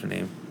pronounce her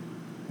name,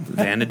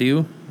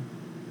 Xanadu?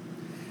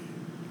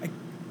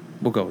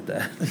 We'll go with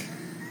that.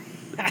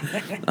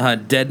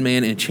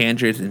 Deadman,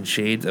 Enchantress, and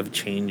Shades of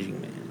Changing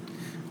Man.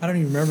 I don't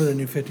even remember the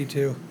New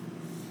 52.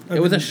 It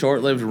was a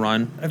short-lived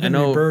run. I've been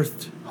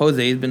rebirthed.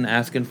 Jose's been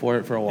asking for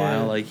it for a while.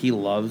 Yeah. Like, he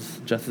loves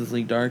Justice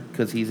League Dark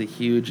because he's a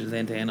huge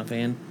Zatanna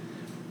fan.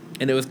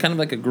 And it was kind of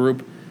like a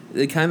group.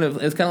 It's kind of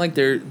like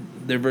their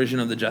version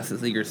of the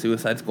Justice League or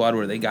Suicide Squad,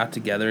 where they got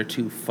together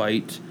to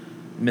fight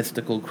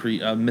mystical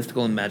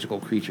and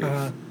magical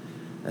creatures.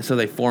 And so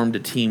they formed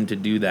a team to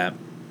do that,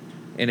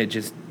 and it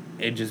just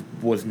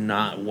was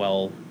not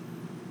well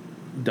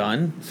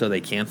done. So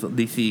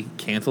DC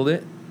canceled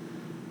it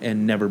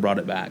and never brought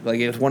it back. Like,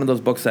 it was one of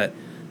those books that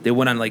they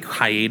went on like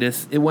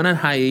hiatus. It went on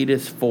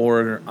hiatus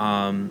for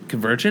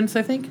Convergence,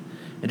 I think,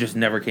 and just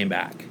never came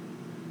back.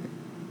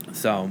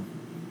 So,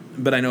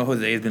 but I know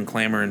Jose has been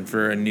clamoring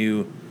for a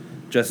new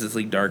Justice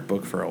League Dark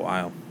book for a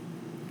while.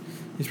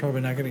 He's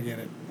probably not going to get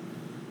it.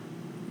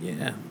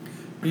 Yeah.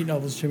 Eating all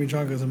those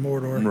chimichangas in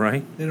Mordor.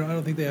 Right. I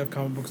don't think they have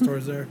comic book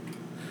stores there.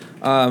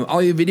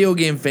 All you video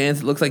game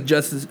fans, it looks like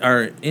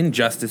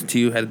Injustice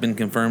 2 has been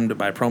confirmed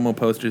by promo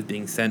posters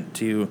being sent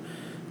to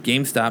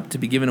GameStop to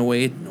be given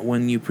away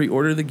when you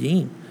pre-order the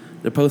game.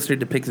 The poster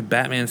depicts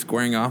Batman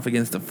squaring off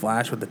against the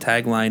Flash with the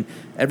tagline,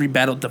 "Every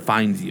battle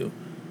defines you."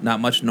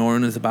 Not much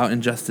known is about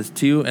Injustice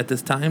 2 at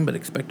this time, but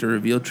expect a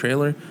reveal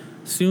trailer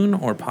soon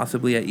or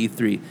possibly at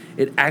E3.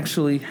 It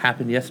actually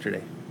happened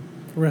yesterday.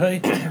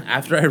 Really?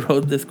 After I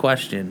wrote this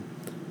question,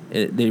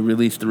 they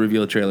released the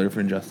reveal trailer for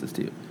Injustice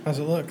 2. How's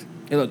it look?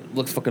 It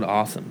looks fucking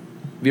awesome.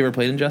 Have you ever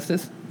played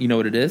Injustice? You know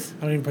what it is?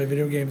 I don't even play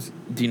video games.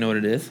 Do you know what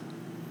it is?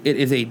 It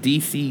is a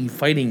DC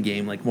fighting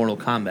game like Mortal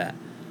Kombat,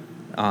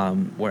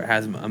 where it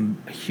has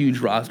a huge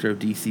roster of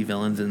DC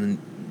villains, and then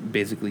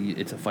basically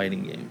it's a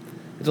fighting game.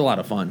 It's a lot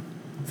of fun.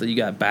 So you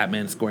got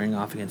Batman squaring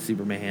off against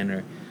Superman,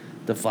 or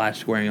the Flash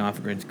squaring off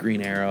against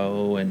Green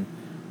Arrow,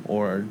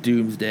 or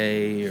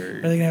Doomsday, or...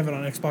 Are they going to have it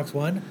on Xbox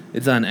One?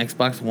 It's on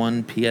Xbox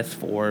One,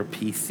 PS4,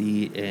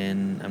 PC,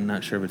 and I'm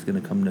not sure if it's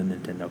going to come to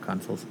Nintendo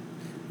consoles.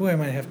 Ooh, I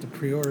might have to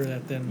pre-order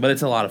that then. But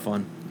it's a lot of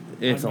fun.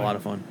 It's a lot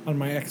of fun. On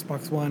my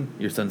Xbox One.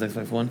 Your son's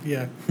Xbox One?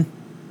 Yeah.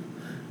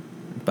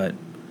 But,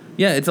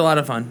 yeah, it's a lot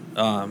of fun.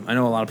 I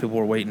know a lot of people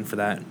were waiting for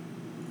that.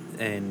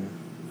 And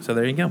so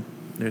there you go.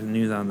 There's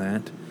news on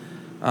that.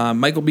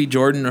 Michael B.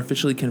 Jordan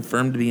officially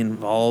confirmed to be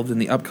involved in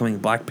the upcoming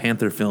Black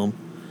Panther film.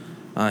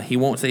 He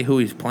won't say who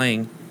he's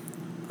playing,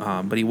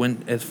 but he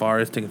went as far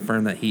as to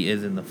confirm that he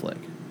is in the flick.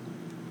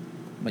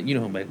 But you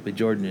know who Michael B.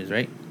 Jordan is,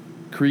 right?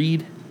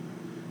 Creed,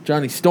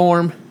 Johnny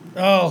Storm.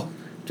 Oh.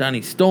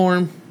 Johnny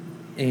Storm,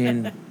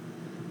 and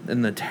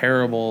the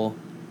terrible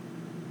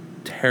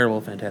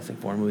Fantastic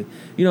Four movie.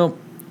 You know,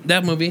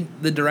 that movie,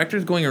 the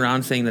director's going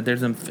around saying that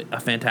there's a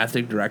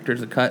fantastic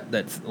director's cut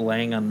that's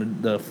laying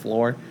on the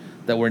floor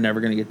that we're never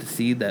going to get to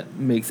see that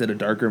makes it a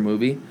darker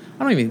movie.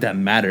 I don't even think that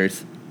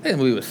matters. I think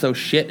the movie was so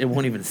shit, it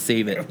won't even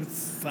save it. It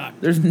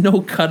sucked. There's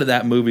no cut of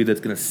that movie that's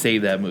going to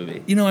save that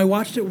movie. You know, I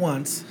watched it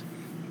once.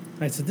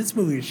 And I said, this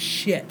movie is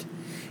shit.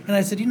 And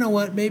I said, you know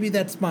what? Maybe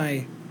that's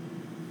my...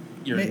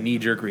 Your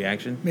knee-jerk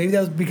reaction? Maybe that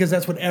was because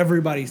that's what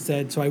everybody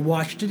said. So I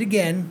watched it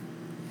again.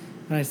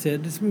 And I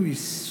said, this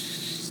movie's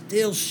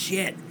still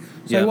shit.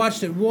 So I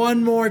watched it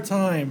one more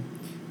time.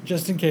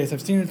 Just in case.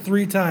 I've seen it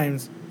 3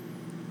 times.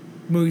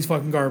 Movie's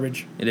fucking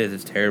garbage. It is.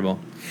 It's terrible.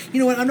 You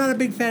know what? I'm not a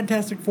big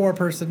Fantastic Four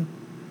person.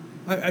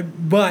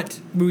 But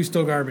movie's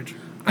still garbage.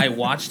 I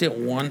watched it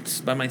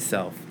once by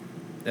myself,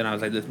 and I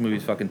was like, this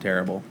movie's fucking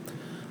terrible.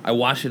 I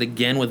watched it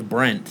again with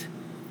Brent,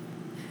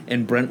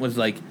 and Brent was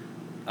like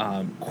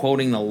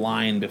quoting the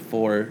line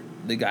before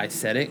the guy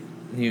said it.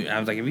 I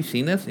was like, "Have you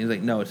seen this?" And he was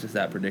like, "No, it's just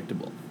that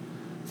predictable."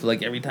 So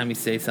like every time he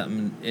say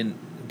something, and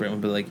Brent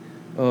would be like,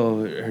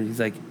 "Oh," or he's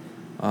like,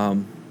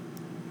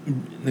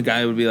 the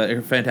guy would be like,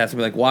 or Fantastic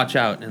would be like, "Watch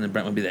out," and then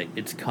Brent would be like,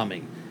 "It's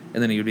coming,"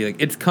 and then he would be like,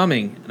 "It's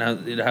coming,"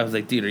 and I was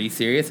like, "Dude, are you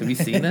serious? Have you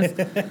seen this?"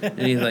 And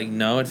he's like,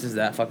 "No, it's just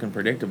that fucking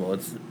predictable.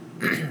 It's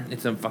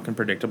it's a fucking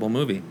predictable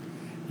movie."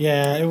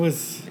 Yeah, it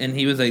was. And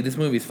he was like, "This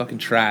movie's fucking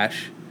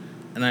trash,"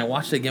 and I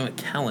watched it again with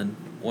Kellen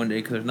one day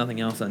because there's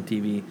nothing else on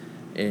TV,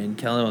 and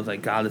Kellen was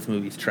like, "God, this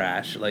movie's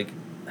trash." Like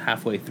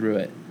halfway through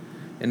it,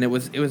 and it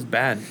was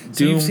bad.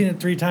 So you've seen it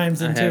 3 times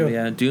then too.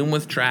 Yeah. Doom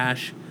was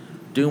trash.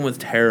 Doom was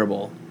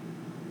terrible.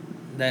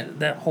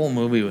 That whole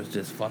movie was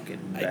just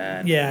fucking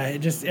bad. It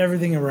just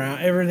everything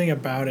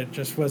about it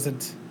just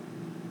wasn't.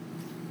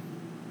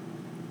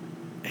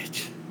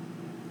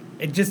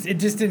 It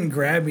just didn't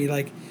grab me.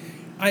 Like,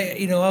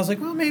 I was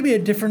like, well, maybe a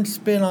different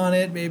spin on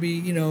it.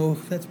 Maybe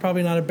that's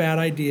probably not a bad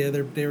idea.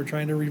 They were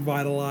trying to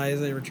revitalize.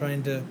 They were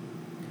trying to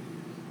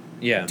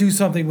do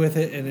something with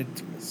it, and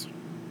it was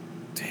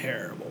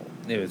terrible.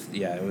 It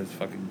was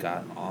fucking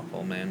god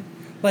awful, man.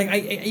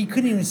 Like, you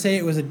couldn't even say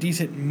it was a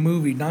decent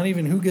movie. Not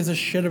even who gives a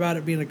shit about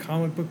it being a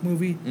comic book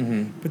movie.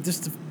 Mm-hmm. But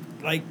just,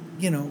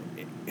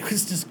 it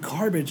was just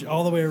garbage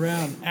all the way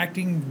around.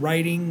 Acting,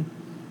 writing,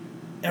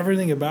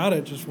 everything about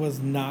it just was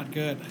not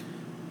good.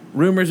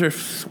 Rumors are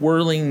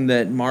swirling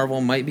that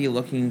Marvel might be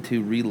looking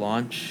to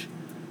relaunch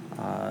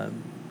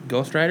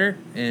Ghost Rider,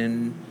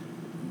 and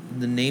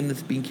the name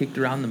that's being kicked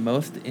around the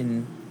most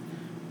in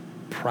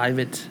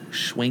private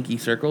schwanky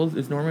circles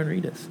is Norman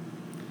Reedus.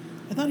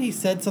 I thought he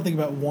said something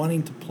about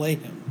wanting to play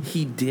him.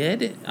 He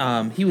did.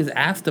 He was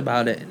asked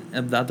about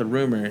the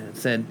rumor. It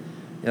said,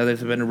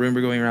 there's been a rumor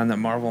going around that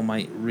Marvel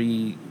might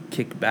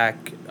kick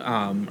back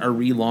or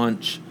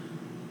relaunch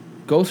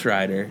Ghost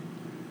Rider,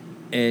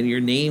 and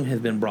your name has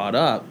been brought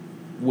up.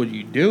 Would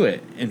you do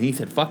it? And he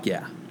said, "Fuck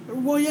yeah."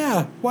 Well,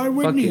 yeah. Why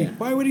wouldn't he? Yeah.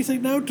 Why would he say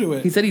no to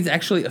it? He said he's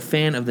actually a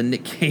fan of the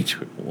Nick Cage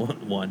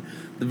one,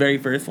 the very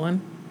first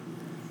one.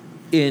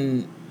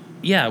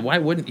 Why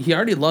wouldn't he?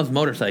 Already loves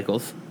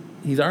motorcycles.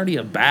 He's already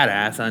a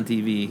badass on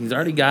TV. He's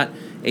already got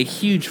a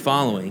huge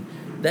following.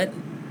 That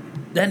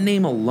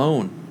name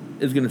alone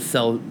is going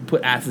to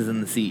put asses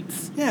in the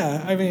seats.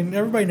 Yeah, I mean,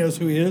 everybody knows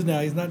who he is now.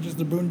 He's not just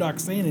the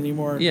Boondock Saint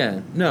anymore. Yeah,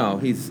 no,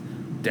 he's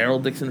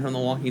Daryl Dixon from The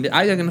Walking Dead.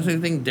 I was going to say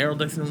the thing, Daryl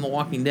Dixon from The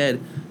Walking Dead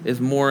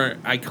is more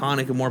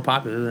iconic and more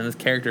popular than his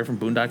character from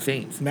Boondock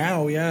Saints.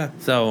 Now, yeah.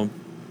 So,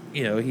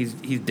 he's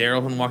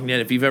Daryl from The Walking Dead.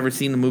 If you've ever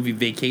seen the movie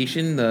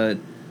Vacation, the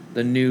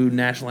new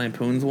National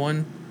Lampoon's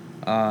one,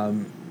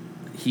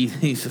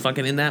 He's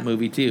fucking in that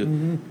movie, too.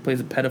 Mm-hmm.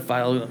 Plays a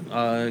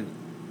pedophile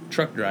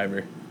truck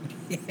driver.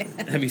 Yeah.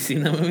 Have you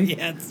seen that movie?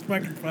 Yeah, it's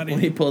fucking funny.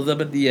 When he pulls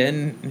up at the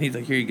end, and he's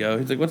like, "Here you go."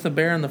 He's like, "What's the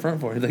bear on the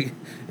front for?" He's like,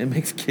 It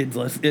makes kids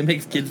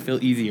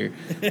feel easier.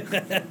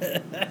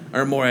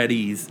 Or more at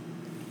ease.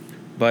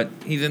 But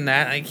he's in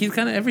that. Like, he's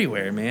kind of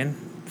everywhere, man.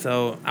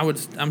 So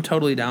I'm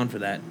totally down for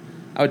that.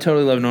 I would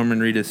totally love Norman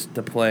Reedus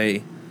to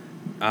play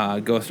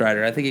Ghost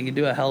Rider. I think he could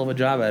do a hell of a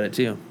job at it,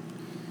 too.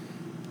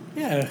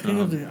 Yeah,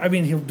 he'll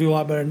do a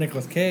lot better than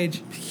Nicolas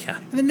Cage. Yeah.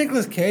 And then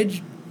Nicolas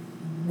Cage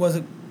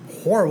wasn't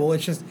horrible.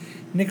 It's just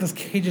Nicolas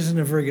Cage isn't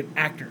a very good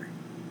actor.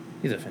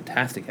 He's a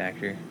fantastic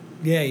actor.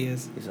 Yeah, he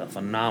is. He's a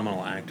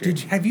phenomenal actor.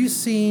 Have you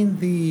seen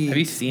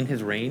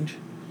his range?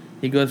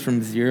 He goes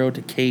from 0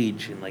 to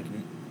Cage in like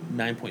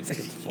 9.6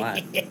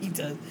 flat. Yeah, he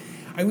does.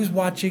 I was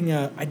watching.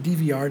 I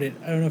DVR'd it.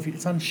 I don't know if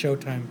it's on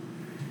Showtime,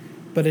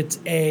 but it's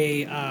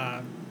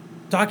a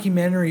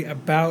documentary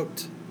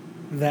about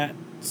that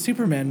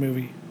Superman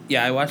movie.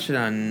 Yeah, I watched it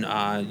on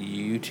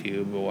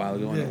YouTube a while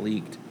ago when it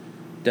leaked.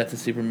 Death of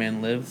Superman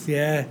Lives.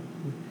 Yeah.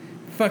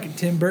 Fucking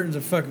Tim Burton's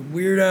a fucking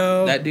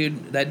weirdo.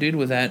 That dude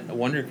was at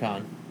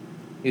WonderCon.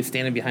 He was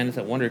standing behind us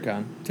at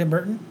WonderCon. Tim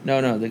Burton?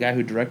 No, the guy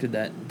who directed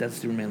that Death of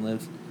Superman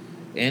Lives.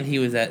 And he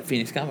was at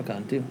Phoenix Comic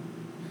Con too.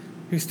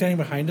 He was standing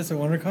behind us at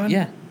WonderCon?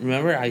 Yeah.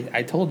 Remember?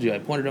 I told you, I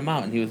pointed him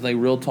out, and he was like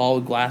real tall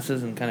with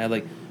glasses and kind of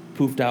like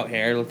poofed out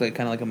hair, looked like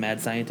kind of like a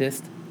mad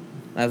scientist.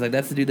 And I was like,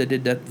 that's the dude that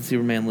did Death of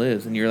Superman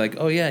Lives. And you're like,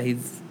 oh yeah,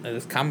 he's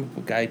this comic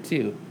book guy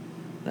too.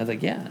 And I was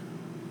like, yeah.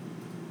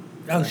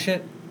 Oh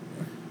shit.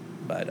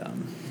 But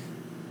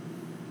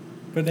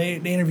they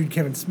interviewed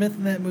Kevin Smith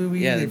in that movie.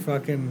 Yeah, they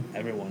fucking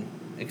everyone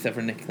except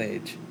for Nick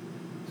Cage,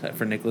 except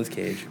for Nicolas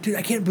Cage. Dude,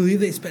 I can't believe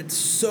they spent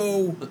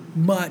so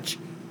much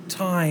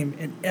time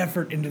and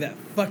effort into that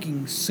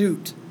fucking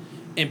suit.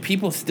 And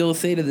people still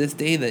say to this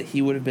day that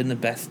he would have been the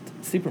best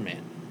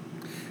Superman.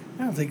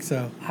 I don't think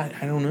so. I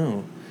don't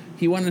know.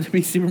 He wanted to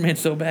be Superman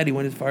so bad he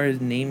went as far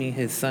as naming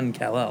his son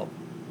Kal-El.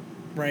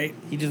 Right.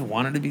 He just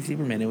wanted to be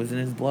Superman. It was in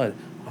his blood.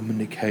 I'm a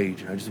Nick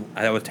Cage.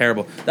 That was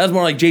terrible. That was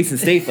more like Jason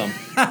Statham.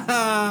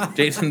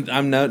 Jason,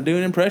 I'm not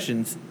doing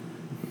impressions.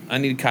 I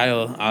need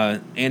Kyle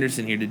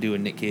Anderson here to do a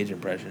Nick Cage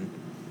impression.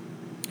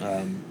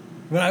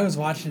 When I was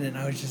watching it,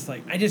 I was just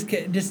like,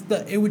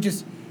 it would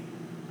just.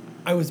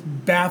 I was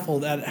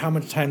baffled at how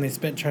much time they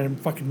spent trying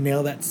to fucking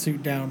nail that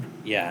suit down.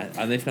 Yeah,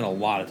 they spent a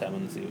lot of time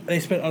on the suit. They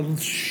spent a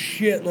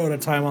shitload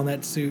of time on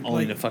that suit.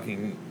 Only to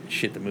fucking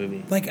shit the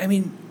movie. Like, I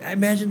mean,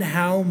 imagine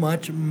how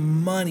much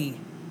money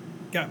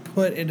got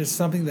put into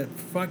something that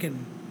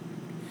fucking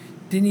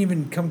didn't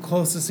even come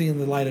close to seeing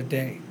the light of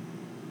day.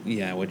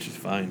 Yeah, which is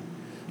fine.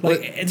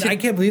 Like, and I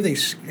can't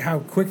believe how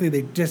quickly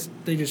they just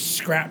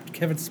scrapped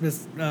Kevin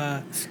Smith's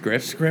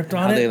script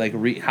on how it. They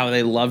like how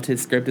they loved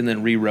his script and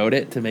then rewrote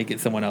it to make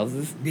it someone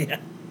else's. Yeah,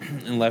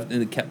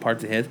 and kept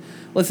parts of his.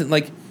 Listen,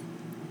 like,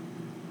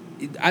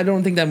 I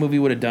don't think that movie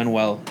would have done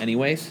well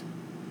anyways,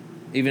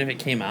 even if it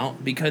came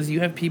out, because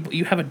you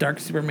have a dark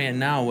Superman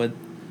now with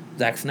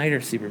Zack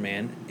Snyder's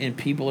Superman, and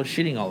people are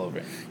shitting all over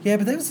it. Yeah,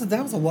 but that was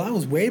a lot. That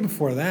was way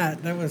before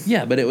that. That was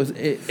but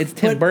it's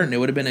Tim Burton. It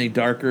would have been a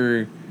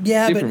darker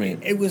Superman.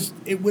 But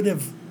it would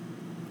have.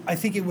 I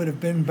think it would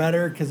have been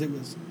better because it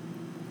was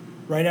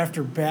right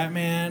after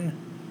Batman.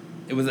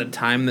 It was a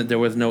time that there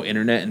was no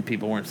internet and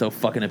people weren't so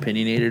fucking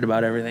opinionated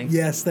about everything.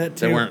 Yes, that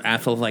too. There weren't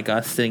assholes like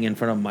us sitting in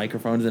front of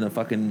microphones in a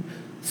fucking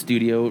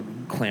studio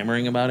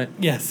clamoring about it.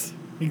 Yes,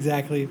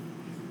 exactly.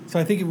 So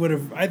I think it would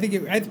have.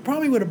 I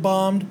probably would have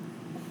bombed.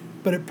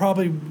 But it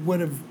probably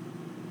wouldn't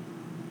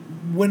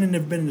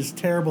have been as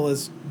terrible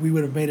as we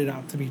would have made it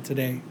out to be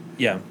today.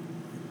 Yeah.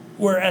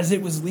 Whereas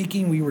it was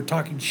leaking, we were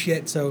talking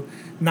shit. So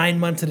 9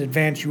 months in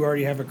advance, you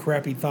already have a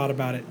crappy thought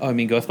about it. Oh, I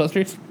mean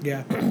Ghostbusters?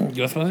 Yeah.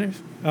 Ghostbusters?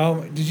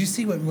 Oh, did you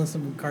see what Melissa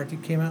McCarthy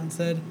came out and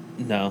said?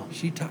 No.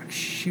 She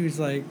was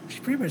like,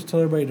 she pretty much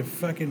told everybody to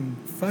fucking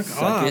fuck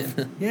Suck off.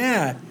 it.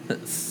 Yeah.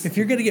 If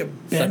you're gonna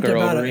get bent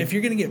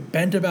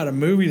about a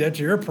movie, that's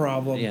your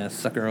problem. Yeah,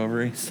 sucker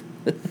ovaries.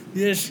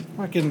 Yeah,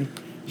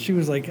 she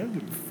was like, oh,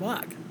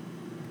 fuck.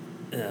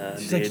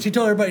 She's like,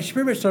 she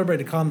pretty much told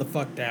everybody to calm the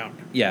fuck down.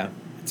 Yeah.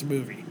 It's a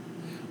movie.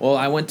 Well,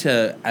 I went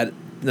to, at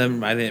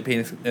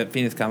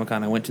Phoenix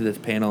Comic-Con, I went to this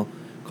panel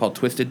called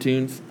Twisted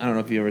Tunes. I don't know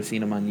if you've ever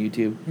seen them on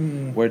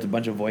YouTube, where it's a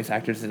bunch of voice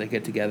actors that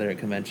get together at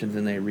conventions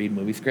and they read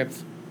movie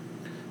scripts.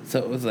 So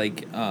it was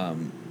like,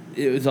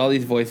 it was all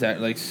these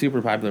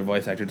super popular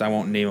voice actors. I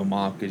won't name them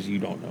off because you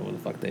don't know who the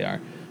fuck they are.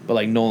 But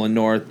like Nolan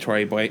North,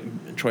 Troy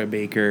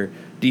Baker,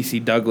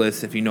 DC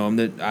Douglas, if you know him.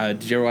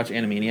 Did you ever watch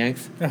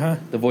Animaniacs? Uh-huh.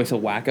 The voice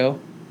of Wacko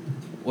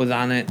was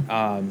on it.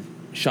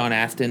 Sean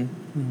Astin,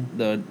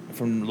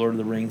 from Lord of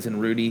the Rings and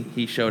Rudy,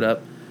 he showed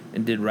up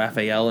and did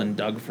Raphael and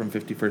Doug from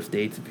 50 First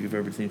Dates, if you've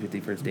ever seen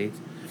 50 First Dates.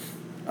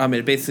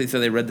 It basically,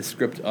 so they read the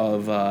script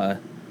of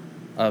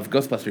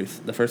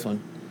Ghostbusters, the first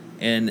one,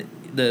 and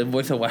the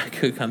voice of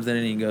Wacko comes in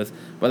and he goes,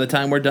 by the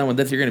time we're done with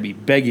this, you're going to be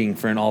begging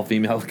for an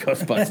all-female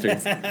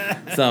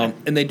Ghostbusters. So,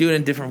 and they do it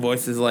in different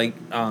voices, like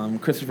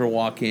Christopher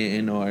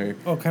Walken or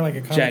kind of like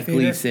a comic Jack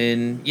theater?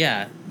 Gleason.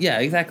 Yeah,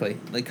 exactly.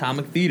 Like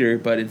comic theater,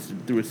 but it's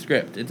through a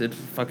script. It's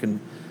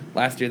fucking...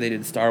 Last year they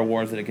did Star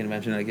Wars at a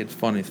convention. Like, it's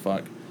funny as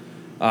fuck.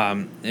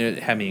 It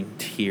had me in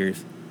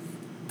tears.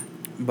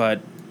 But,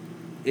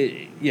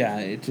 he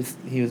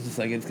was just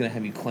like, it's going to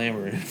have you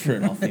clamoring for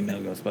an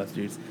all-female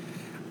Ghostbusters.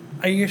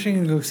 Are you actually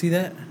going to go see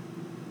that?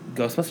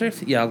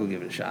 Ghostbusters? Yeah, I'll go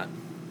give it a shot.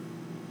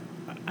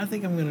 I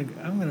think I'm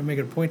gonna make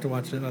it a point to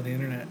watch it on the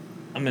internet.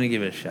 I'm gonna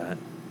give it a shot.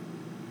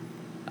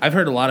 I've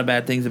heard a lot of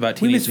bad things about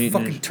Teenage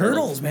Mutant Ninja Turtles. We missed fucking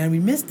Turtles, man. We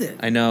missed it.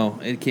 I know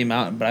it came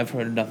out, but I've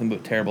heard nothing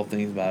but terrible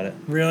things about it.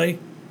 Really?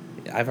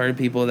 I've heard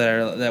people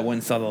that went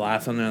and saw the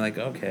last one. They're like,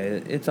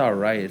 okay, it's all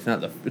right. It's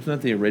not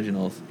the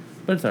originals,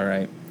 but it's all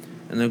right.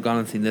 And they've gone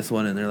and seen this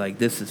one, and they're like,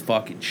 this is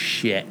fucking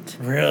shit.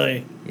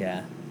 Really?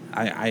 Yeah.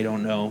 I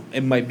don't know.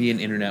 It might be an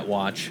internet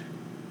watch.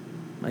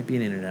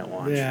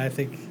 Yeah, I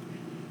think.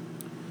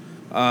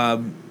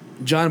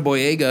 John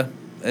Boyega,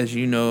 as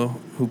you know,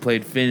 who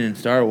played Finn in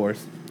Star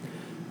Wars,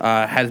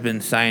 has been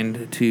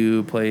signed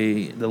to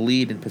play the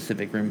lead in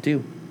Pacific Rim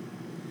 2.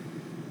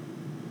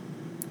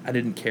 I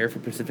didn't care for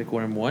Pacific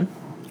Rim 1.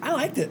 I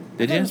liked it.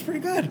 Did you? It was pretty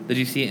good. Did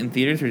you see it in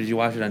theaters or did you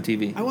watch it on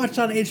TV? I watched it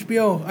on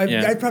HBO.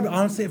 Yeah. I've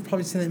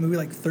probably seen that movie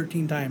like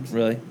 13 times.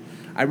 Really?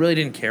 I really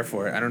didn't care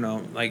for it. I don't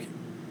know. Like,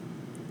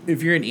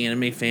 if you're an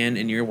anime fan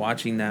and you're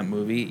watching that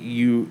movie,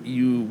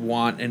 you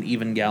want an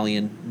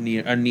Evangelion,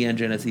 a Neon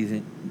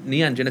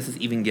Genesis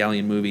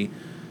Evangelion movie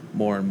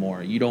more and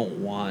more. You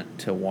don't want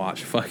to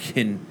watch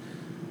fucking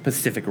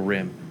Pacific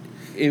Rim.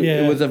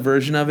 It was a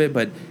version of it,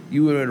 but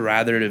you would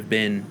rather it have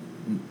been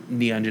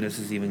Neon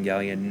Genesis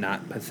Evangelion,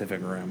 not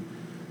Pacific Rim.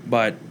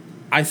 But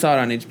I saw it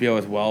on HBO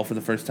as well for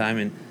the first time,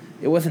 and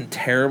it wasn't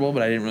terrible,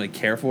 but I didn't really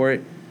care for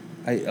it.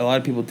 A lot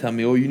of people tell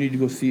me, oh, you need to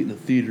go see it in the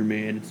theater,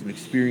 man. It's an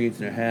experience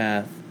and a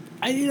half.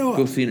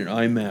 Go see it in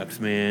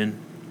IMAX, man.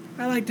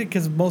 I liked it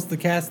because most of the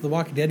cast of The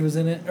Walking Dead was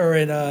in it, or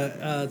in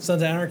Sons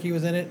of Anarchy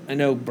was in it. I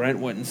know Brent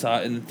went and saw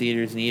it in the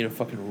theaters, and he had a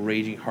fucking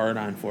raging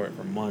hard-on for it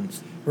for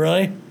months.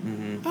 Really?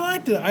 Mm-hmm. I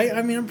liked it.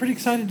 I mean, I'm pretty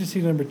excited to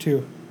see number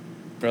 2.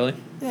 Really?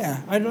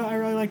 Yeah, I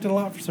really liked it a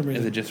lot for some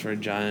reason. Is it just for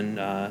John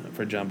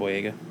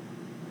Boyega?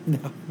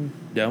 No.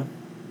 No?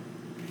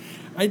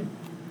 I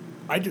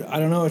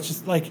don't know. It's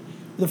just like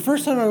the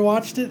first time I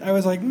watched it, I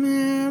was like,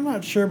 man, I'm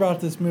not sure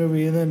about this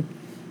movie. And then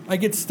I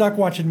get stuck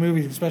watching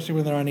movies, especially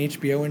when they're on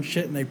HBO and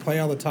shit, and they play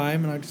all the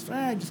time. And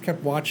I just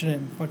kept watching it,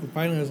 and fucking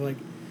finally I was like,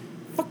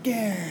 "Fuck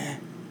yeah,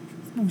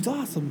 this movie's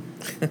awesome."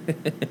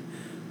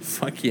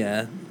 Fuck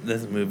yeah,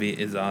 this movie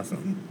is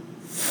awesome.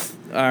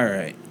 All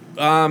right.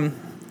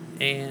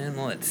 And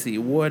let's see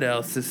what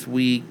else this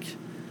week.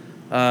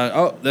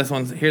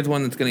 Here's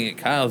one that's gonna get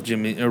Kyle's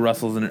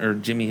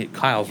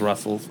Kyle's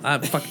Russells.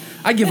 Fuck,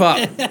 I give up.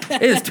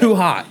 It is too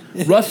hot.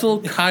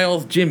 Russell,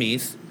 Kyle's,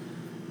 Jimmy's.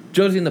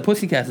 Josie and the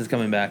Pussycats is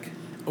coming back.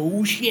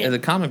 Oh shit! As a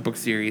comic book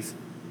series.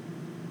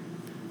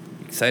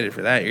 Excited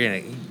for that. You're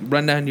gonna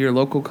run down to your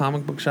local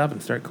comic book shop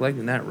and start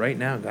collecting that right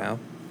now, Kyle.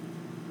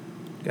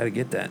 Got to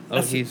get that.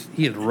 Oh, he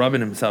is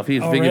rubbing himself. He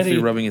is vigorously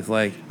rubbing his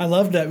leg. I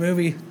love that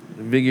movie.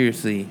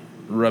 Vigorously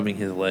rubbing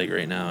his leg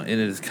right now, and it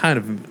is kind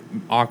of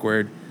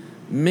awkward.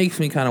 Makes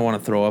me kind of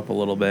want to throw up a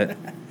little bit.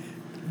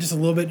 Just a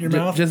little bit in your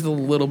mouth? Just a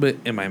little bit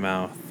in my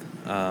mouth.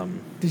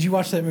 Did you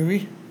watch that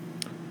movie?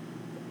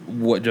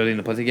 What, Josie and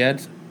the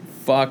Pussycats?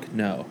 Fuck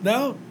no.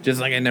 No?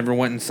 Just like I never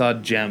went and saw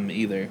Gem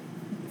either.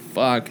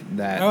 Fuck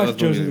that. I watched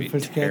Josie and the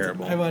Pussycats.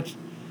 Terrible. I watched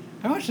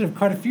it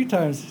quite a few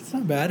times. It's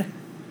not bad.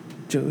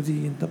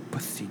 Josie and the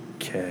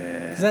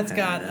Pussycats. That's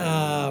got,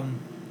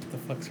 what the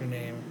fuck's her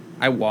name?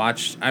 I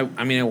used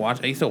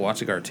to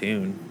watch a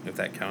cartoon, if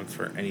that counts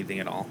for anything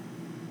at all.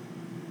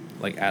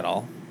 Like, at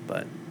all.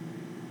 But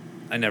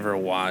I never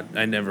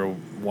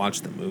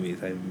watched the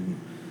movies. I have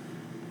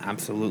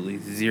absolutely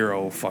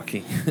zero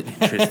fucking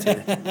interest in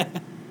it.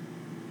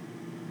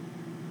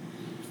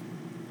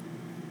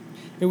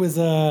 It was,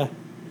 I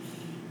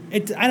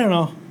don't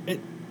know.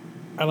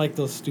 I like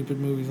those stupid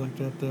movies like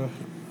that, though.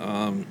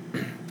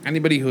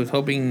 Anybody who's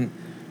hoping,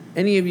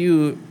 any of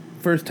you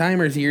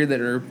first-timers here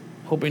that are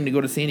hoping to go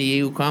to San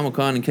Diego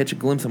Comic-Con and catch a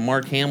glimpse of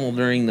Mark Hamill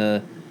during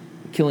the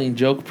Killing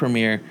Joke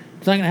premiere,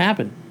 it's not going to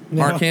happen.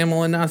 No. Mark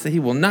Hamill announced that he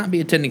will not be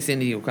attending San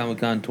Diego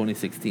Comic-Con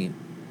 2016.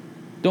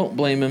 Don't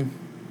blame him.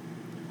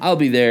 I'll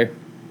be there.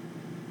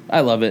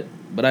 I love it,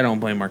 but I don't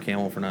blame Mark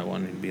Hamill for not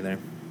wanting to be there.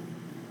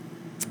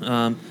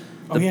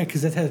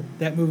 Because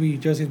that movie,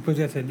 Josie and the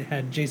Pussycats,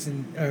 had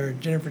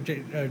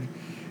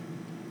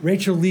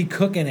Rachel Lee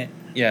Cook in it.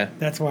 Yeah.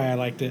 That's why I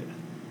liked it.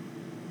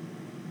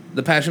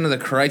 The Passion of the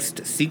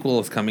Christ sequel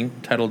is coming,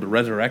 titled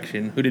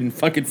Resurrection. Who didn't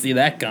fucking see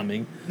that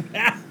coming?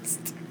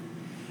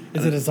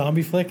 Is it a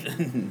zombie flick?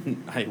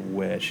 I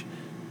wish.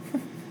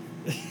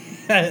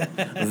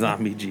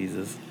 Zombie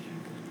Jesus.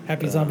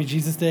 Happy Zombie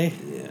Jesus Day.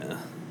 Yeah.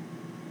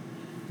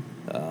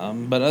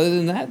 But other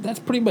than that, that's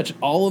pretty much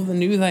all of the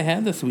news I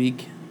had this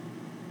week.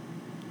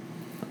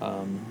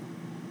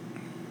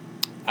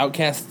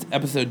 Outcast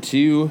episode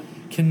 2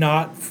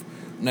 cannot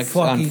next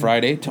on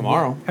Friday,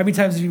 tomorrow. How many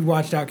times have you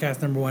watched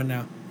Outcast number 1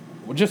 now?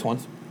 Well, just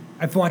once.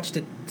 I've watched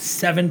it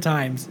 7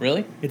 times.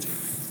 Really? It's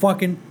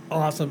fucking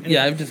awesome. And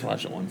I've just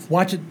watched it once.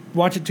 Watch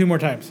it 2 more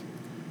times.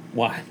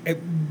 Why?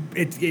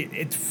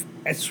 It's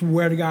I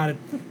swear to God,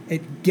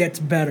 it gets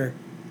better.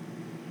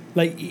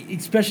 Like,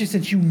 especially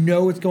since you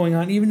know what's going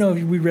on, even though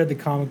we read the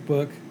comic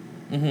book.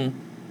 Mm-hmm.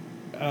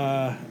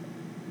 I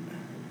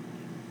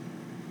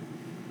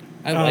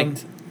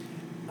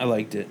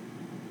liked it.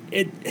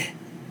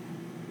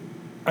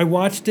 I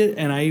watched it,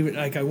 and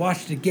I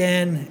watched it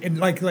again. And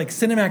like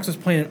Cinemax was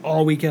playing it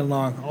all weekend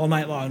long, all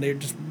night long. They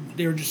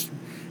were just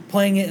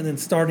playing it and then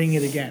starting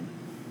it again.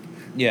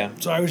 Yeah.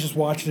 So I was just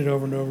watching it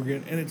over and over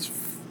again, and it's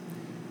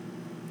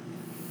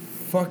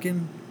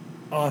fucking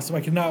awesome.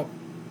 I cannot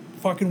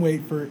fucking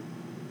wait for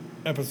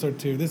episode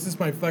 2. This is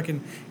my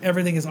fucking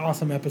everything is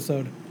awesome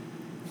episode.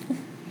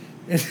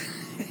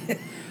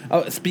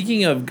 Oh,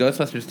 speaking of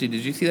Ghostbusters 2,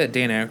 did you see that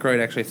Dan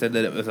Aykroyd actually said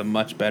that it was a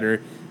much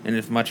better and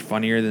it's much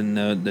funnier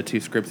than the 2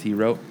 scripts he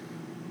wrote?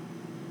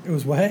 It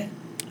was what?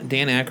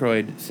 Dan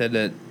Aykroyd said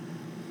that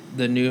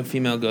the new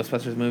female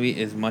Ghostbusters movie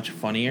is much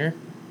funnier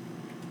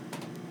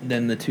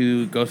than the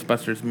 2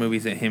 Ghostbusters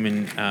movies that him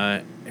and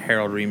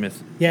Harold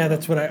Ramis. Yeah,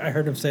 that's what I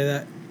heard him say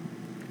that.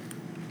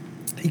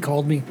 He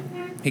called me.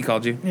 He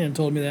called you? Yeah, and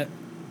told me that.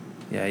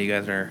 Yeah, you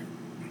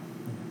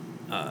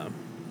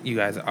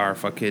guys are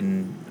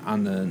fucking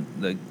on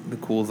the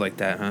cools like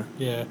that, huh?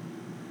 Yeah.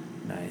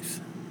 Nice.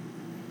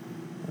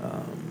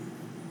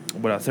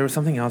 What else? There was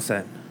something else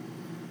that...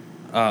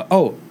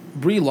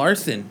 Brie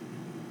Larson.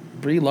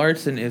 Brie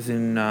Larson is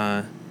in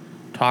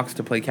talks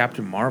to play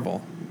Captain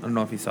Marvel. I don't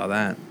know if you saw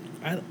that.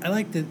 I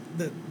liked it.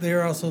 They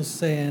were also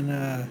saying...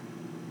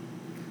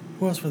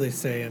 who else were they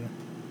saying?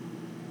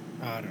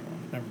 I don't know.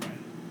 Never mind.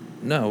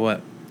 No,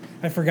 what?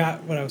 I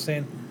forgot what I was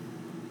saying.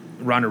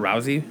 Ronda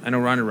Rousey? I know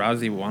Ronda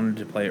Rousey wanted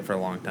to play it for a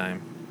long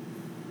time.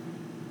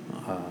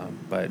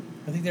 But...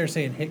 I think they were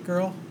saying Hit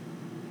Girl.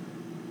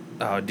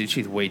 Oh, dude,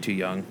 she's way too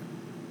young.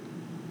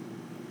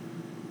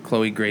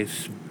 Chloe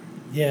Grace...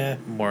 Yeah.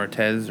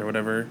 Moretz or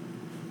whatever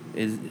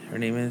is her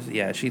name is.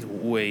 Yeah, she's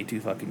way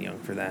too fucking young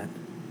for that.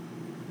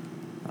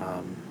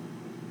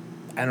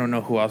 I don't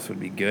know who else would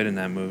be good in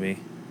that movie.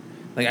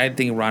 Like, I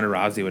think Ronda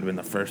Rousey would have been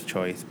the first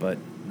choice, but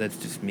that's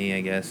just me,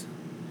 I guess.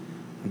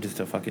 I'm just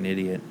a fucking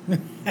idiot.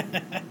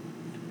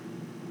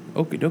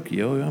 Okie dokie,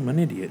 yo, I'm an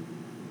idiot.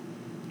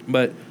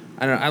 But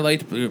I don't know. I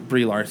liked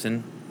Brie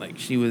Larson. Like,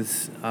 she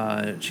was,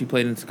 she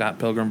played in Scott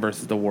Pilgrim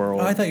versus the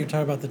World. Oh, I thought you were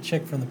talking about the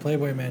chick from the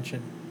Playboy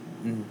Mansion.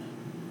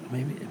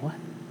 Maybe, what?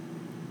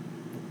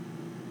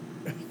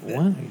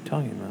 What are you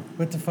talking about?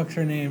 What the fuck's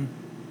her name?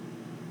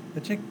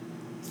 The chick,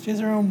 she has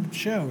her own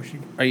show.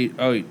 You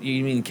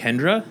mean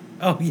Kendra?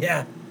 Oh,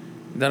 yeah.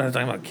 You thought I was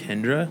talking about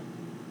Kendra?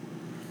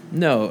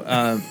 No,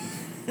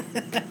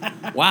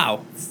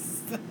 wow.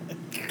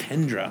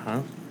 Kendra,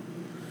 huh?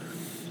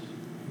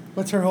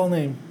 What's her whole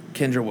name?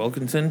 Kendra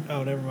Wilkinson?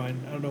 Oh, never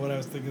mind. I don't know what I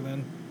was thinking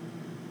then.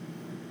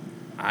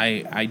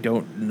 I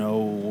don't know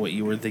what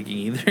you were thinking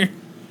either.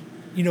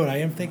 You know what I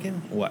am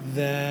thinking? What?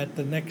 That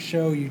the next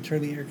show you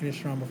turn the air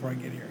conditioner on before I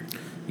get here.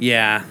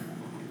 Yeah.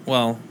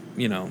 Well,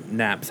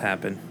 naps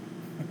happen.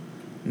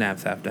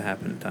 Naps have to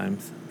happen at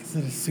times. Because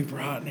it is super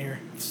hot in here.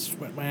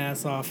 Sweat my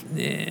ass off.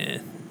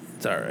 Yeah,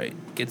 it's all right.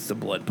 Gets the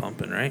blood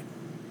pumping, right?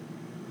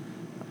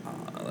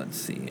 Let's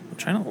see. I'm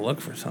trying to look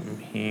for something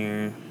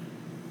here.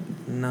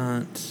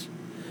 Not.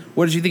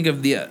 What did you think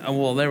of the...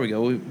 well, there we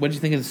go. What did you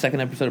think of the second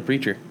episode of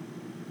Preacher?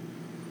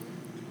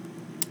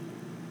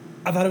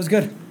 I thought it was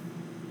good.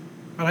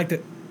 I liked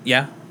it.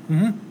 Yeah?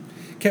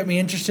 Mm-hmm. Kept me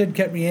interested,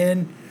 kept me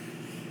in.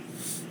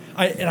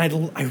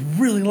 I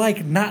really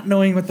like not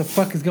knowing what the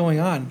fuck is going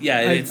on.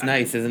 Yeah, it's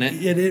nice, isn't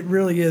it? It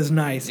really is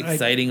nice.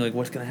 Exciting, like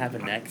what's going to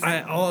happen next.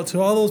 To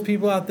all those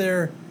people out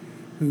there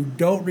who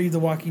don't read the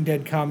Walking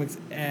Dead comics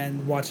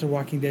and watch the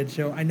Walking Dead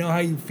show, I know how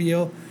you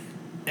feel,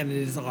 and it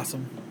is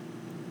awesome.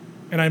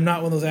 And I'm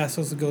not one of those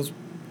assholes that goes,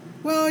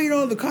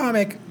 well, the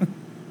comic.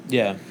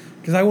 Yeah.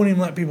 Because I won't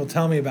even let people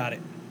tell me about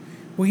it.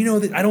 Well, I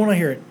don't want to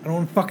hear it. I don't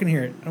want to fucking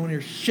hear it. I don't want to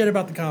hear shit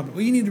about the comic.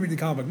 Well, you need to read the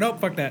comic. Nope,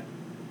 fuck that.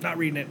 Not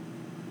reading it.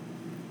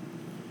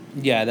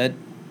 Yeah,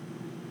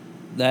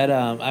 that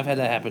I've had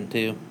that happen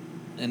too,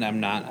 and I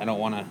don't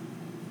want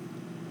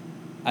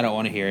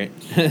to hear it.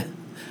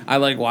 I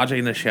like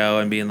watching the show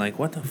and being like,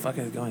 what the fuck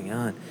is going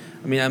on?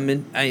 I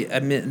mean, I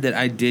admit that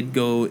I did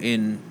go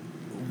and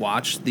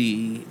watch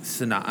the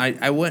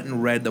I went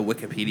and read the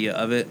Wikipedia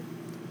of it,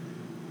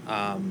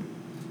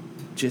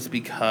 just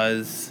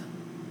because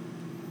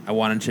I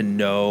wanted to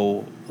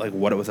know like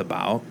what it was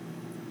about.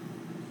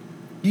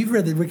 You've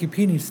read the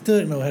Wikipedia and you still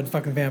didn't know it had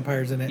fucking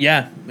vampires in it.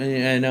 Yeah,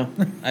 I know.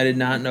 I did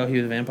not know he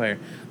was a vampire.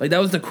 Like, that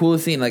was the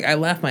coolest scene. Like, I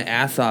laughed my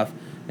ass off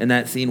in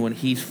that scene when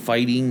he's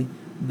fighting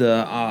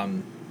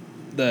the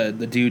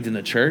dudes in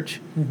the church,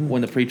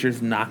 when the preacher's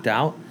knocked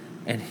out,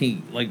 and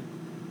he, like,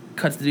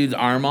 cuts the dude's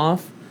arm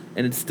off,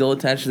 and it's still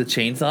attached to the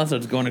chainsaw, so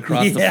it's going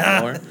across the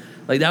floor.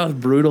 Like, that was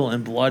brutal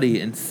and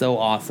bloody and so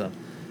awesome.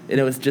 And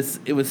it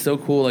was so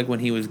cool, like, when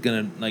he was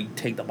going to, like,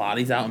 take the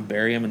bodies out and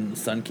bury them, and the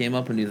sun came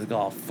up, and he was like,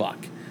 oh,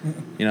 fuck.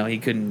 He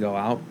couldn't go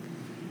out.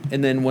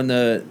 And then when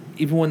the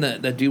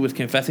dude was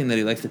confessing that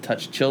he likes to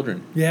touch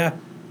children. Yeah.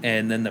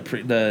 And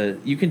then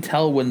you can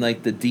tell when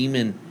like the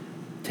demon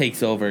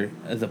takes over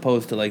as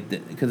opposed to like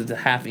because it's a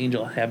half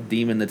angel, half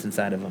demon that's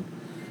inside of him.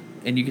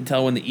 And you can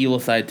tell when the evil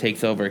side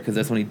takes over because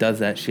that's when he does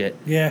that shit.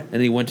 Yeah.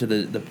 And he went to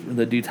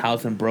the dude's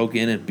house and broke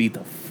in and beat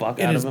the fuck out of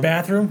him. In his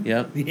bathroom?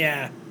 Yep.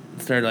 Yeah.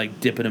 Started like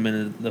dipping him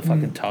in the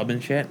fucking tub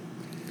and shit.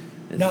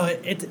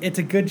 It's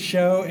a good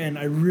show and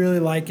I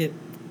really like it.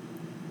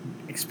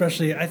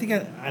 Especially, I think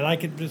I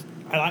like it.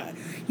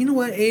 You know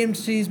what?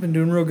 AMC's been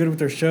doing real good with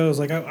their shows.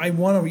 Like I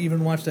want to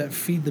even watch that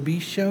Feed the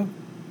Beast show.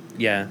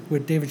 Yeah.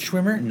 With David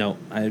Schwimmer. No,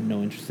 I have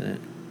no interest in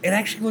it. It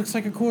actually looks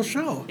like a cool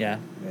show. Yeah.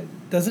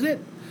 Doesn't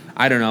it?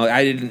 I don't know.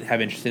 I didn't have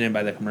interest in it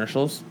by the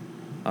commercials.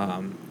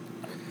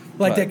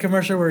 Like that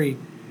commercial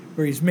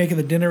where he's making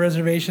the dinner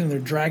reservation and they're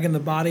dragging the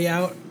body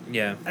out.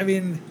 Yeah. I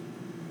mean,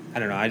 I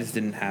don't know. I just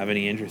didn't have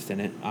any interest in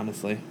it,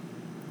 honestly.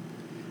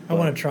 I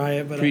want to try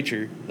it, but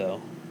Preacher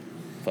though.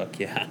 Fuck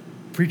yeah.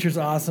 Preacher's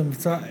awesome.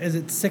 So is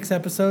it 6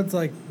 episodes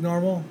like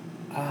normal?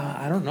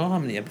 I don't know how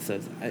many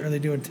episodes. Are they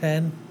doing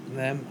 10?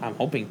 I'm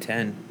hoping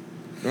 10.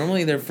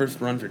 Normally their first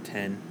runs are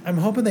 10. I'm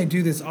hoping they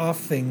do this off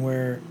thing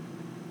where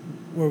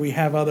we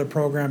have other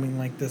programming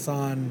like this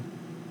on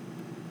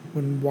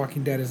when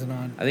Walking Dead isn't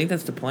on. I think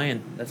that's the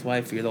plan. That's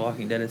why Fear the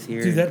Walking Dead is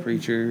here. Dude,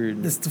 Preacher.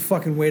 This is the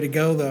fucking way to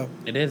go, though.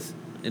 It is.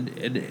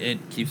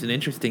 It keeps it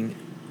interesting.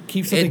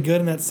 Keeps something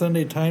good in that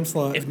Sunday time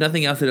slot. If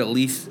nothing else, it at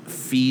least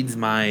feeds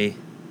my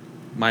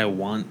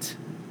want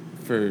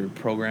for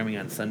programming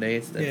on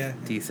Sundays. That's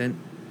decent.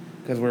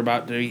 Because we're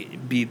about to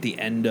be at the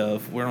end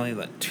of... We're only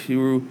like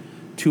two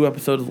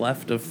episodes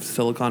left of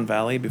Silicon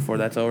Valley before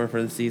that's over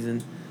for the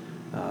season.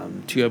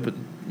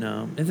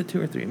 No, is it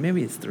 2 or 3?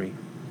 Maybe it's 3.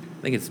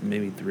 I think it's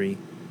maybe 3.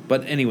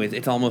 But anyways,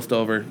 it's almost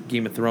over.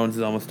 Game of Thrones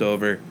is almost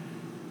over.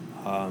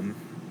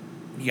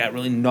 You got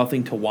really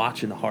nothing to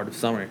watch in the heart of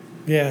summer.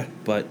 Yeah.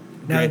 But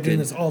now you're doing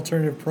this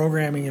alternative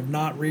programming of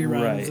not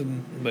reruns.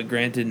 Right. But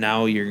granted,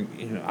 now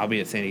I'll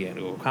be at San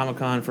Diego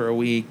Comic-Con for a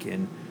week,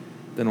 and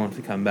then once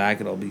we come back,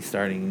 it'll be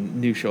starting.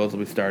 New shows will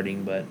be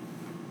starting, but...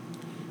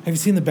 Have you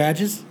seen the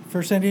badges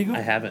for San Diego? I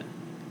haven't.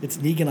 It's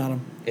Negan on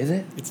them. Is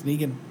it? It's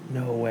Negan.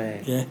 No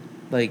way. Yeah.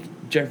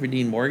 Like Jeffrey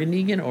Dean Morgan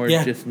Negan, or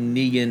Yeah. just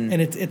Negan?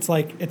 And it's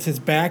like it's his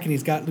back, and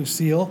he's got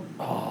Lucille.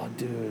 Oh,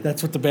 dude.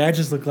 That's what the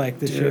badges look like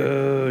this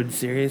year. Dude,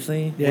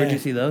 seriously? Yeah. Where'd you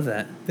see those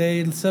at?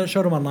 They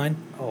showed them online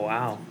Oh,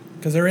 wow.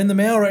 because they're in the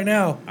mail right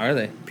now. Are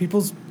they?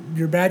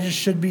 Your badges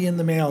should be in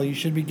the mail. You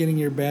should be getting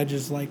your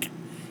badges like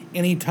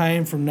any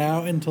time from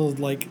now until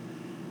like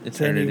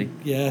Eternity.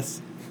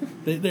 Yes,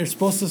 they're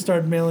supposed to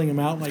start mailing them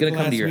out. It's like gonna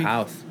come last to your week.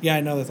 house. Yeah,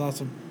 I know, that's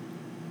awesome.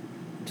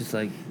 Just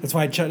like, That's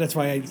why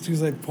as soon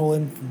as I pull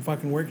in from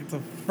fucking work, it's the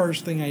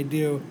first thing I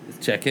do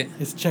check it.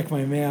 is check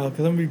my mail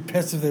because I'm gonna be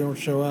pissed if they don't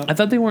show up. I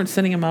thought they weren't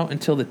sending them out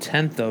until the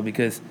 10th, though,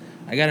 because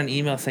I got an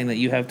email saying that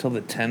you have till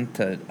the 10th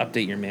to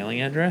update your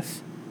mailing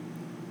address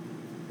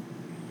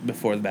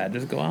before the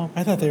badges go out.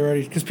 I thought they were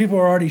already because people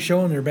are already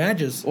showing their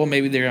badges. Well,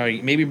 maybe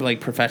maybe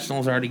like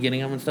professionals are already getting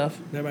them and stuff.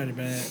 That might have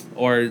been it.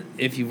 Or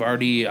if you've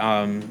already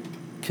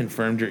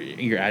confirmed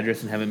your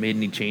address and haven't made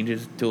any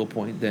changes to a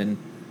point, then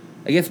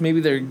I guess maybe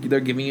they're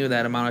giving you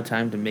that amount of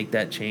time to make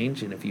that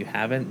change, and if you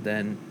haven't,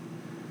 then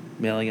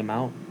mailing them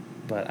out.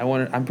 But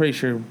I'm pretty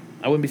sure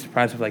I wouldn't be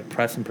surprised if like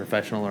press and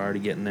professional are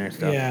already getting their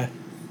stuff. Yeah,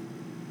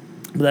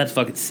 But that's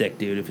fucking sick,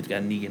 dude. If it's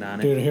got Negan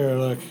on it, dude, here,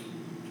 look,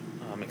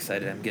 I'm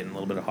excited. I'm getting a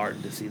little bit of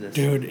heart to see this.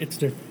 dude,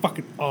 they're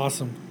fucking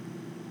awesome.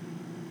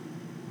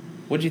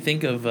 What'd you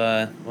think of?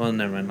 Well,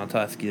 never mind. I'll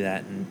ask you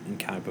that in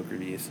comic book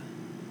reviews.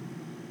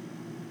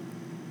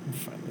 Let me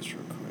find this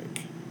real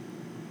quick.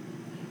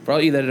 For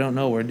all you that don't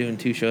know, we're doing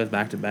 2 shows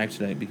back to back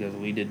tonight because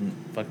we didn't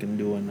fucking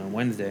do one on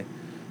Wednesday.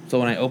 So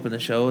when I opened the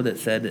show that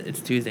said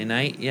it's Tuesday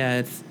night,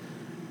 yeah,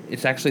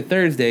 it's actually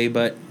Thursday,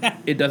 but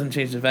it doesn't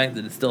change the fact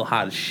that it's still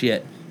hot as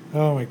shit.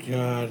 Oh my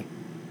god.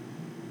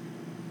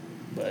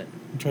 But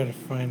I'm trying to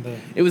find the.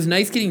 it was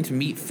nice getting to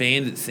meet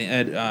fans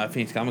at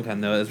Phoenix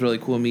Comic-Con, though. It was really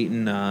cool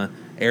meeting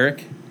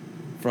Eric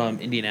from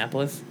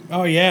Indianapolis.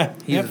 Oh yeah,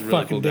 He's that a really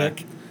fucking cool dick.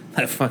 guy.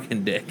 That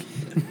fucking dick.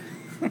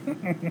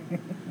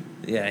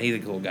 Yeah, he's a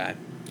cool guy.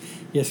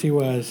 Yes, he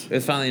was. It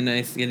was finally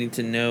nice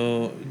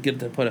get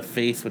to put a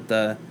face with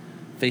the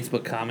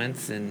Facebook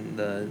comments and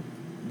the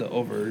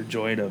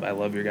overjoyed of I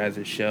love your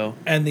guys' show.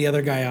 And the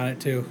other guy on it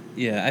too.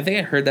 Yeah, I think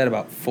I heard that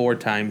about 4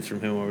 times from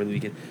him over the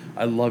weekend.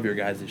 I love your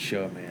guys'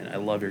 show, man. I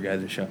love your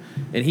guys' show.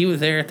 And he was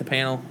there at the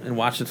panel and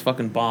watched this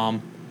fucking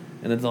bomb.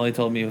 And that's all he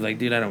told me. He was like,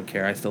 dude, I don't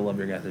care. I still love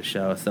your guys'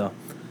 show. So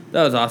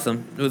that was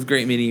awesome. It was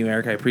great meeting you,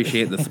 Eric. I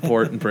appreciate the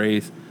support and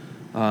praise.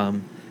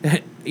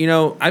 You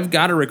know, I've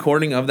got a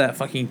recording of that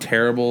fucking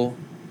terrible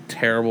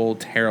panel.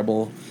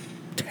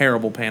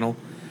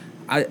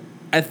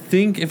 I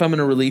think if I'm going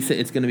to release it,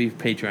 it's going to be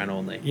Patreon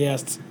only.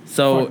 Yes.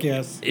 So Fuck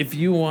yes. if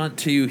you want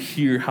to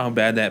hear how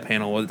bad that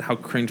panel was, how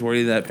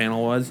cringeworthy that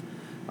panel was,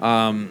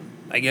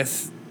 I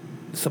guess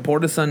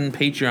support us on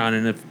Patreon,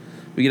 and if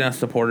we get enough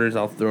supporters,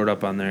 I'll throw it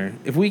up on there.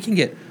 If we can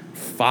get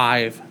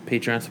 5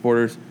 Patreon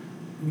supporters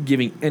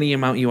giving any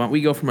amount you want, we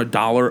go from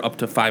 $1 up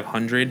to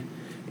 $500,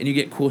 and you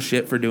get cool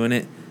shit for doing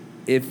it.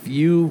 If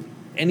you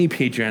any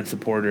Patreon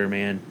supporter,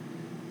 man,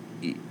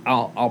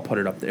 I'll put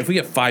it up there. If we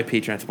get 5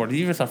 Patreon supporters,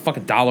 even if it's a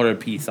fucking $1 a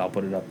piece, I'll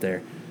put it up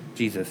there.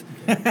 Jesus.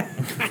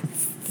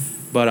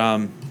 But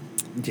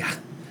yeah,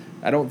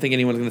 I don't think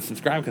anyone's gonna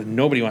subscribe because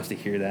nobody wants to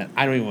hear that.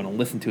 I don't even want to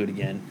listen to it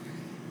again.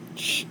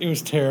 It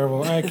was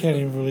terrible. I can't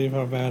even believe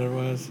how bad it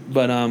was.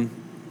 But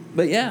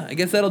yeah, I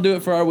guess that'll do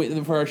it for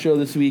our show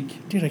this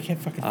week. Dude, I can't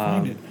fucking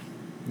find it.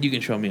 You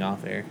can show me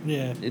off air.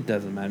 Yeah. It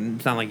doesn't matter.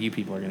 It's not like you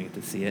people are gonna get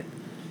to see it.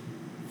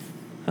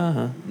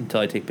 Until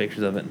I take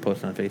pictures of it and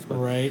post it on Facebook.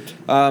 Right.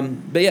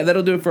 But yeah,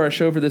 that'll do it for our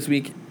show for this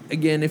week.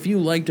 Again, if you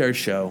liked our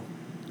show,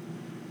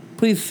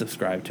 please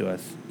subscribe to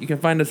us. You can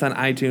find us on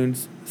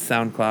iTunes,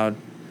 SoundCloud,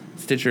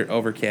 Stitcher,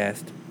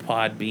 Overcast,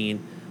 Podbean.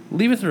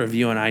 Leave us a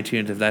review on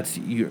iTunes if that's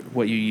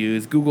what you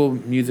use. Google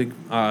Music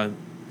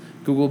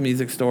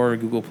Store,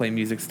 Google Play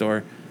Music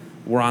Store.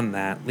 We're on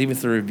that. Leave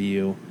us a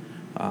review.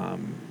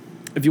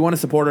 If you want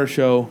to support our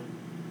show,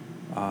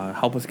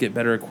 help us get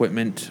better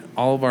equipment.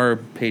 All of our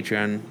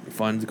Patreon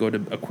funds go to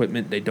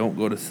equipment. They don't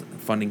go to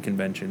funding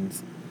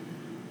conventions.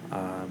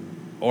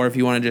 Or if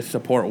you want to just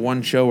support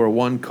one show or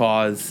one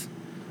cause,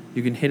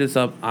 you can hit us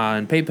up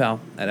on PayPal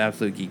at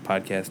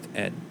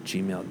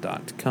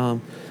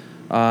absolutegeekpodcast@gmail.com.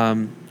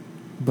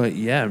 But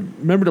yeah,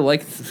 remember to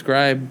like,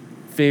 subscribe,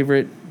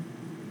 favorite.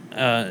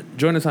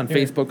 Join us on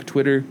Facebook,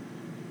 Twitter,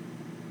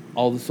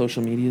 all the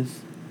social medias.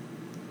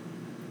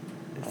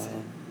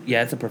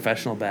 Yeah, it's a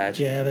professional badge.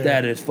 Yeah,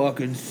 that is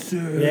fucking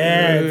sick.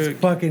 Yeah, it's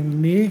fucking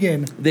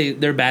Negan.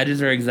 Their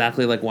badges are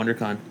exactly like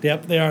WonderCon.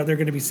 Yep, they are. They're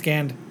going to be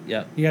scanned.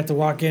 Yep. You have to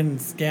walk in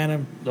and scan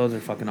them. Those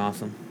are fucking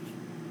awesome.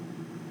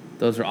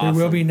 Those are awesome.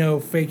 There will be no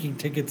faking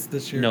tickets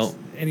this year. No.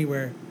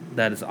 Anywhere.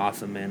 That is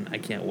awesome, man. I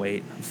can't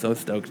wait. I'm so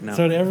stoked now.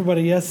 So to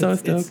everybody, yes, So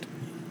stoked.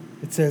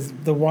 It says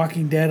The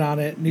Walking Dead on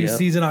it. New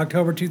season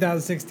October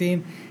 2016.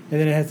 And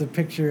then it has a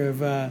picture of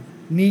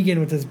Negan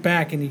with his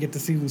back, and you get to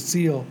see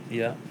Lucille.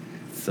 Yeah.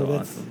 So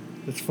awesome.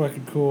 That's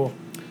fucking cool.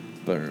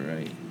 But all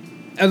right.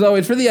 As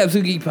always, for the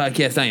Absolute Geek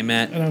Podcast, I am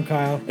Matt. And I'm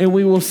Kyle. And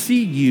we will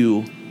see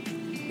you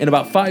in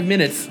about 5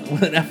 minutes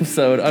with an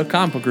episode of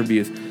Comic Book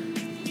Reviews.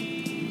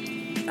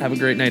 Have a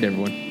great night,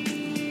 everyone.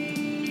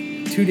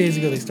 2 days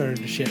ago they started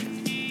to ship.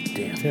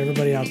 Damn. To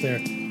everybody out there.